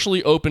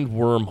partially opened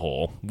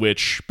wormhole,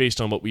 which,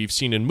 based on what we've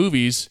seen in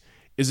movies,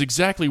 is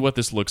exactly what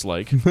this looks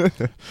like.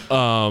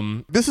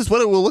 This is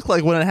what it will look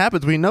like when it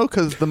happens. We know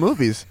because the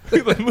movies.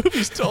 The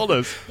movies told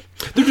us.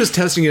 They're just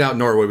testing it out in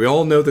Norway. We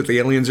all know that the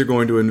aliens are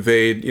going to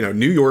invade,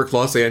 New York,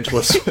 Los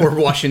Angeles, or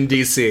Washington,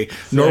 D.C.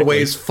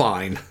 Norway's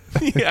fine.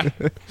 Yeah.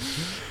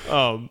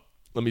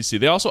 Let me see.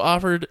 They also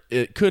offered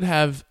it could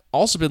have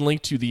also been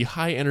linked to the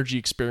high-energy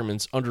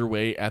experiments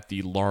underway at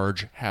the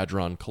Large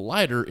Hadron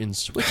Collider in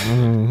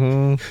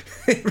Switzerland.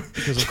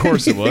 Because of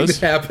course it was. It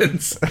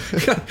happens.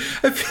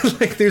 I feel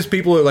like there's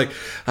people who are like,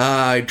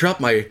 I dropped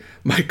my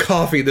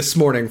coffee this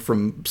morning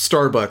from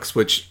Starbucks,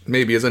 which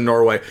maybe is in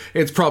Norway.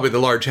 It's probably the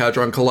Large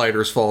Hadron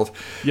Collider's fault.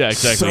 Yeah,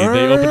 exactly.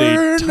 They opened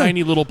a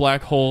tiny little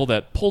black hole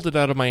that pulled it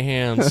out of my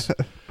hands.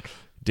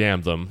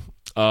 Damn them.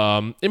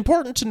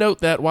 Important to note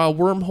that while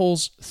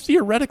wormholes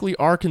theoretically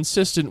are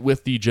consistent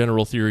with the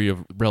general theory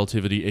of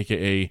relativity,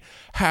 aka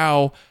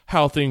how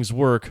things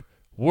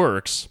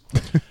works,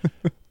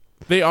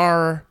 they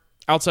are,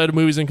 outside of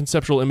movies and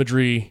conceptual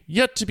imagery,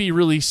 yet to be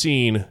really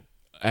seen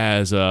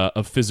as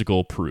a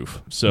physical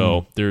proof.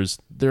 So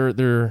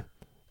they're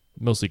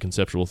mostly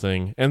conceptual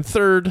thing. And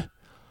third,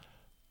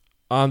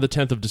 on the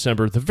 10th of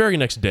December, the very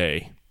next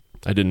day,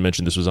 I didn't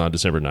mention this was on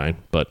December 9,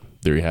 but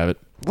there you have it.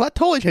 Well, that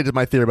totally changes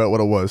my theory about what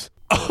it was.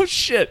 Oh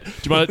shit! Do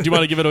you want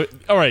to give it a?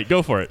 All right,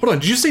 go for it. Hold on,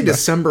 did you say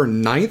December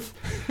 9th?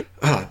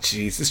 Oh,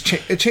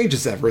 jeez, it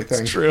changes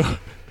everything. It's true.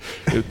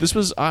 This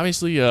was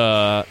obviously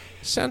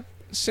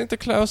Santa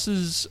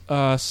Claus's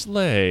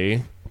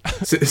sleigh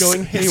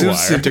going haywire. This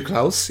was Santa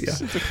Claus, yeah.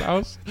 Santa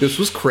Claus. This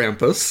was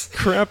Krampus.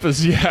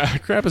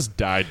 Krampus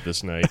died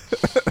this night.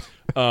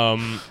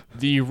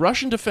 The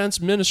Russian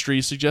Defense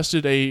Ministry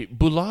suggested a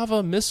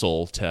Bulava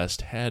missile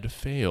test had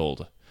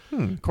failed.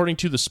 According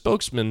to the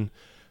spokesman,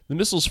 The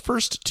missile's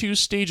first 2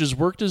 stages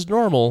worked as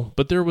normal,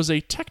 but there was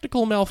a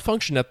technical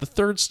malfunction at the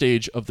 3rd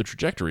stage of the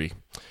trajectory.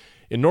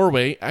 In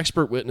Norway,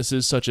 expert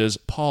witnesses such as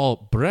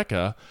Paul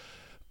Brecke,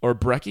 or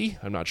Brecky,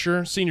 I'm not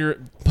sure,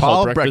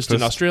 Paul Breakfast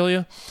in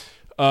Australia,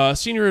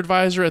 senior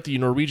advisor at the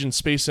Norwegian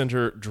Space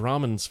Center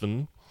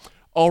Drammensveien,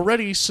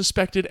 already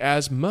suspected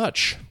as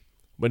much.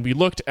 When we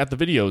looked at the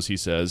videos, he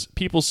says,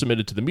 people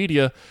submitted to the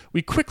media,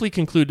 we quickly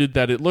concluded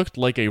that it looked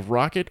like a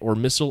rocket or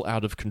missile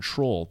out of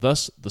control,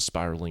 thus the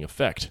spiraling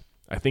effect.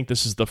 I think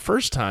this is the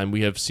first time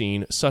we have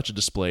seen such a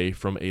display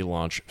from a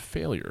launch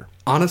failure.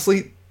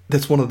 Honestly,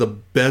 that's one of the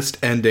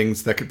best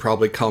endings that could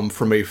probably come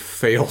from a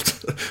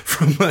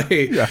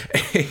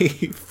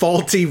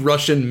faulty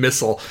Russian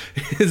missile.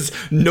 Is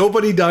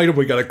nobody died and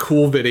we got a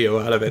cool video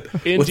out of it.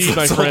 Indeed,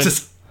 my friend.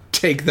 Just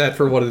take that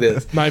for what it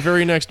is. My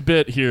very next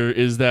bit here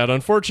is that,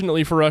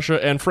 unfortunately for Russia,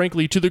 and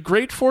frankly, to the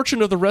great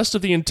fortune of the rest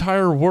of the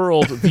entire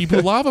world, the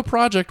Bulava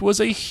project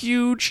was a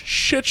huge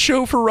shit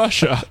show for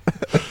Russia.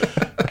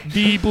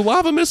 The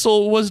Bulava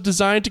missile was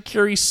designed to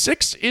carry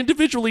 6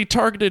 individually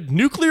targeted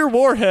nuclear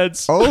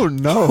warheads. Oh,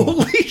 no.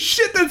 Holy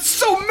shit, that's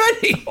so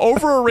many!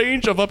 Over a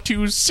range of up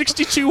to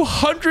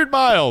 6,200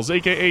 miles,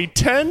 aka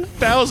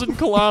 10,000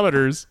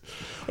 kilometers.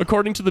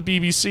 According to the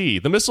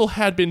BBC, the missile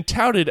had been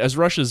touted as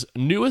Russia's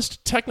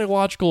newest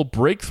technological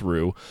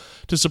breakthrough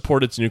to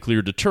support its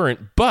nuclear deterrent,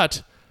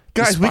 but...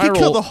 Guys, we could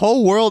kill the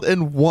whole world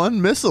in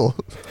one missile.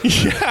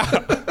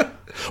 Yeah.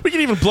 We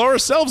can even blow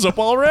ourselves up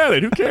while we're at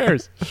it. Who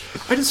cares?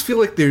 I just feel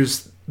like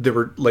there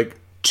were like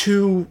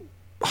 2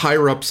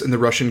 higher-ups in the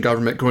Russian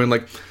government going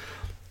like,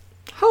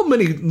 how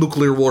many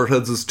nuclear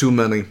warheads is too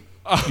many?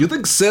 You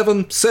think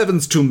 7?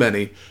 7's too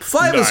many.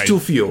 5 is too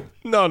few.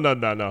 No.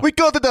 We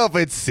got it off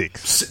at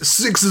 6.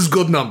 6 is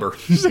good number.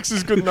 6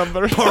 is good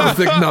number.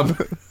 Perfect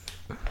number.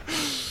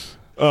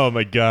 Oh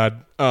my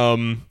god.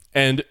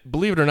 And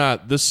believe it or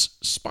not, this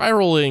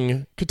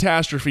spiraling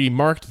catastrophe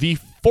marked the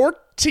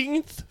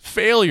 14th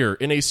failure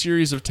in a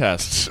series of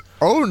tests.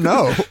 Oh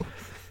no.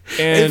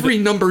 And every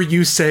number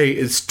you say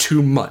is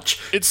too much.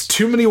 It's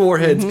too many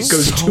warheads. It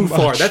goes too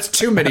far. That's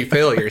too many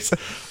failures.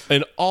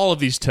 In all of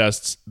these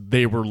tests,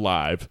 they were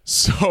live.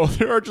 So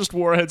there are just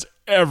warheads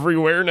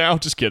everywhere now.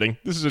 Just kidding.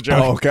 This is a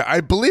joke. Oh, okay. I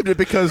believed it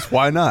because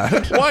why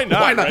not? Why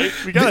not? Right?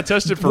 We gotta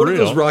test it for One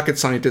real. of those rocket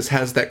scientists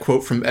has that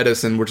quote from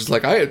Edison, which is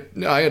like, I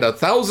had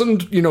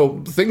 1,000,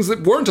 things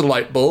that weren't a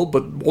light bulb,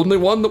 but only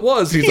one that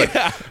was. He's like,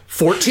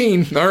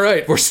 14. All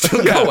right, we're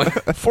still going.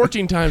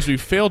 14 times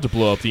we've failed to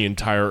blow up the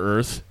entire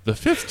Earth. The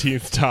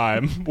 15th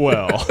time,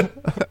 well.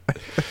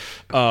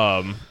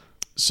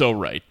 So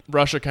right.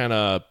 Russia kind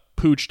of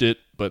pooched it,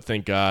 but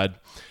thank God.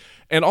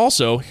 And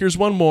also, here's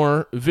one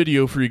more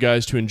video for you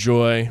guys to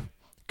enjoy.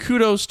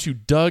 Kudos to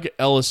Doug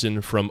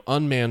Ellison from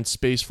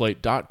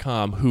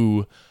unmannedspaceflight.com,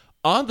 who,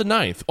 on the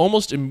 9th,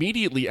 almost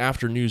immediately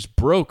after news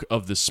broke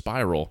of this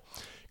spiral,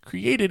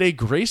 created a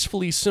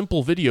gracefully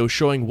simple video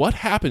showing what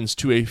happens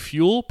to a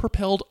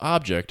fuel-propelled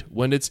object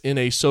when it's in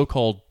a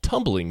so-called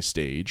tumbling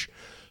stage,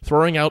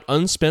 throwing out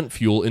unspent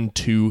fuel in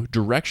 2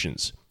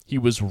 directions. He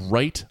was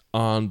right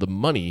on the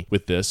money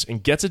with this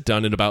and gets it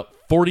done in about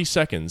 40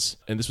 seconds.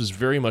 And this was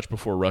very much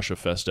before Russia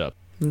fessed up.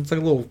 It's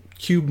like a little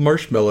cube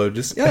marshmallow.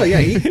 He got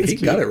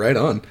it right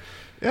on.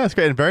 Yeah, it's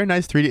great. And very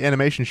nice 3D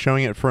animation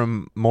showing it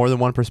from more than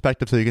one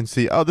perspective so you can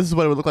see, oh, this is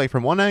what it would look like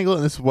from one angle,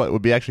 and this is what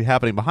would be actually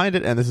happening behind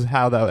it, and this is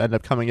how that would end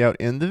up coming out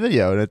in the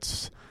video. And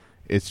it's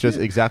just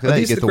exactly that. Are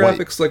these you get the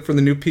graphics like from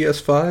the new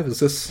PS5? Is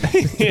this?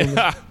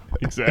 Yeah,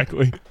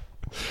 exactly.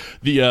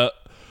 The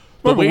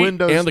wait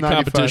Windows and the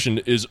 95. competition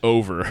is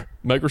over.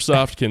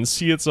 Microsoft can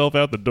see itself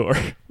out the door.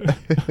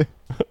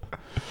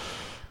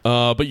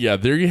 But yeah,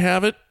 there you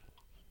have it.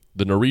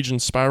 The Norwegian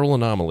spiral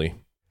anomaly.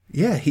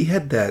 Yeah, he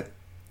had that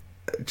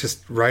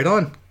just right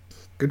on.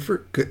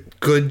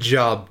 Good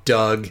job,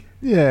 Doug.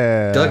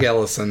 Yeah. Doug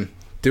Ellison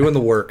doing the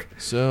work.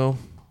 So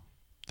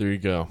there you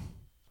go.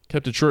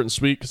 Kept it short and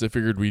sweet because I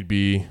figured we'd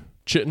be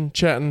chitting,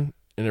 chatting,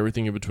 and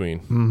everything in between.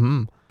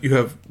 Mm-hmm. You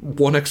have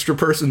one extra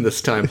person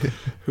this time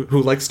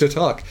who likes to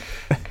talk.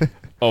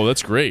 Oh,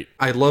 that's great.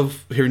 I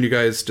love hearing you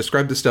guys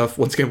describe this stuff.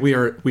 Once again, we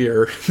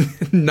are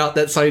not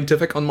that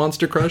scientific on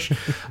Monster Crush.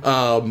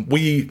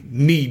 We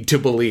need to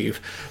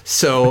believe.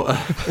 So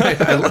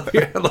I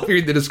love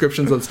hearing the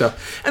descriptions on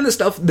stuff. And the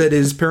stuff that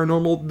is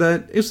paranormal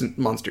that isn't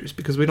monsters,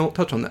 because we don't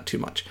touch on that too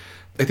much.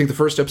 I think the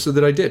first episode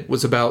that I did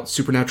was about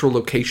supernatural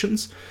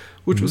locations,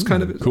 which was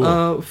kind of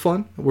cool.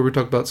 fun, where we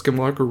talked about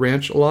Skinwalker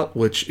Ranch a lot,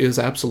 which is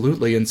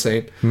absolutely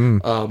insane.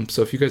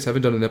 So if you guys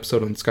haven't done an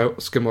episode on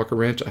Skinwalker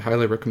Ranch, I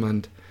highly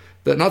recommend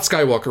that. Not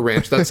Skywalker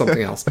Ranch, that's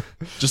something else.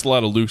 Just a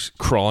lot of Luke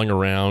crawling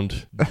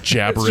around,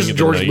 jabbering. It's just in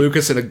George the night.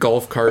 Lucas in a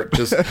golf cart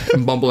just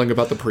mumbling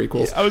about the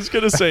prequels. I was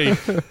going to say,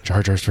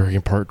 Jar Jar's very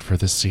important for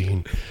this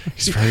scene.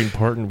 He's very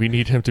important. We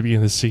need him to be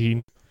in the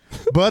scene.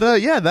 But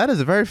yeah, that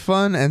is a very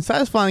fun and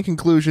satisfying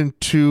conclusion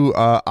to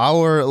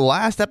our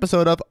last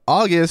episode of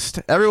August.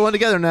 Everyone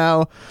together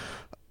now.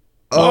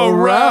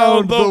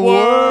 Around the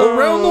world.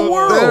 Around the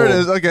world. There it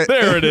is. Okay.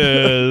 There it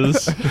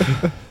is.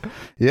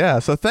 Yeah,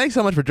 so thanks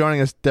so much for joining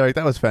us, Derek.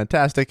 That was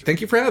fantastic.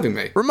 Thank you for having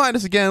me. Remind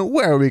us again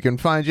where we can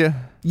find you.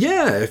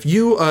 Yeah, if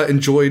you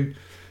enjoyed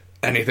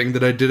anything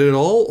that I did at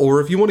all, or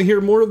if you want to hear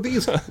more of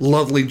these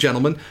lovely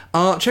gentlemen,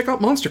 check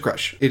out Monster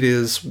Crush. It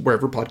is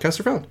wherever podcasts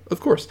are found, of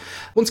course.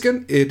 Once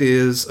again, it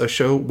is a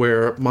show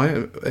where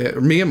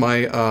me and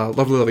my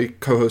lovely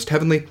co-host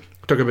Heavenly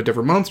talk about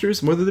different monsters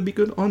and whether they'd be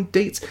good on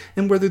dates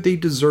and whether they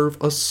deserve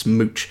a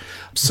smooch.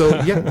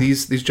 So yeah,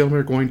 these gentlemen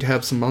are going to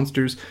have some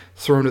monsters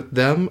thrown at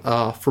them.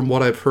 From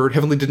what I've heard,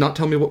 Heavenly did not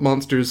tell me what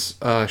monsters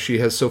she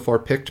has so far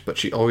picked, but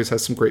she always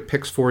has some great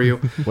picks for you.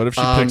 What if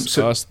she picks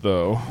us,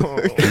 though?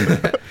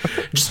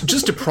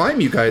 just to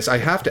prime you guys, I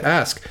have to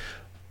ask,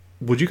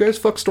 would you guys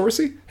fuck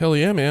Storsey? Hell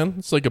yeah, man.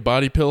 It's like a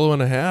body pillow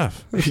and a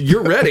half.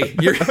 You're ready.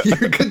 You're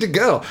good to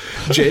go.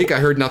 Jake, I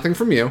heard nothing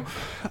from you.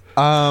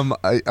 I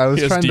was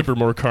He has trying deeper,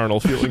 more carnal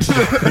feelings.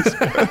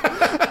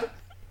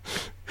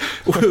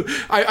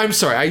 I'm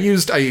sorry. I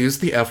used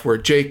the F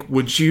word. Jake,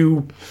 would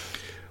you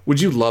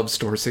love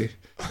Storsey?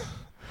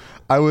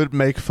 I would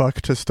make fuck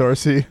to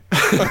Storsey.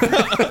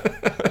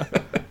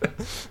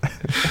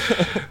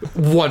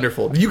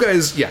 Wonderful. You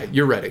guys, yeah,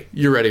 you're ready.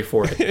 You're ready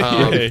for it.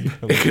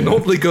 It can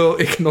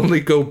only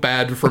go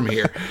bad from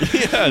here.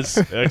 Yes.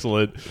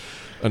 Excellent.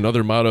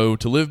 Another motto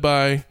to live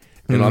by.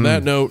 And on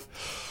that note,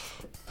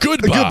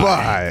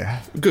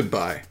 goodbye.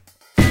 Goodbye.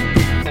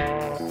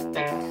 Goodbye.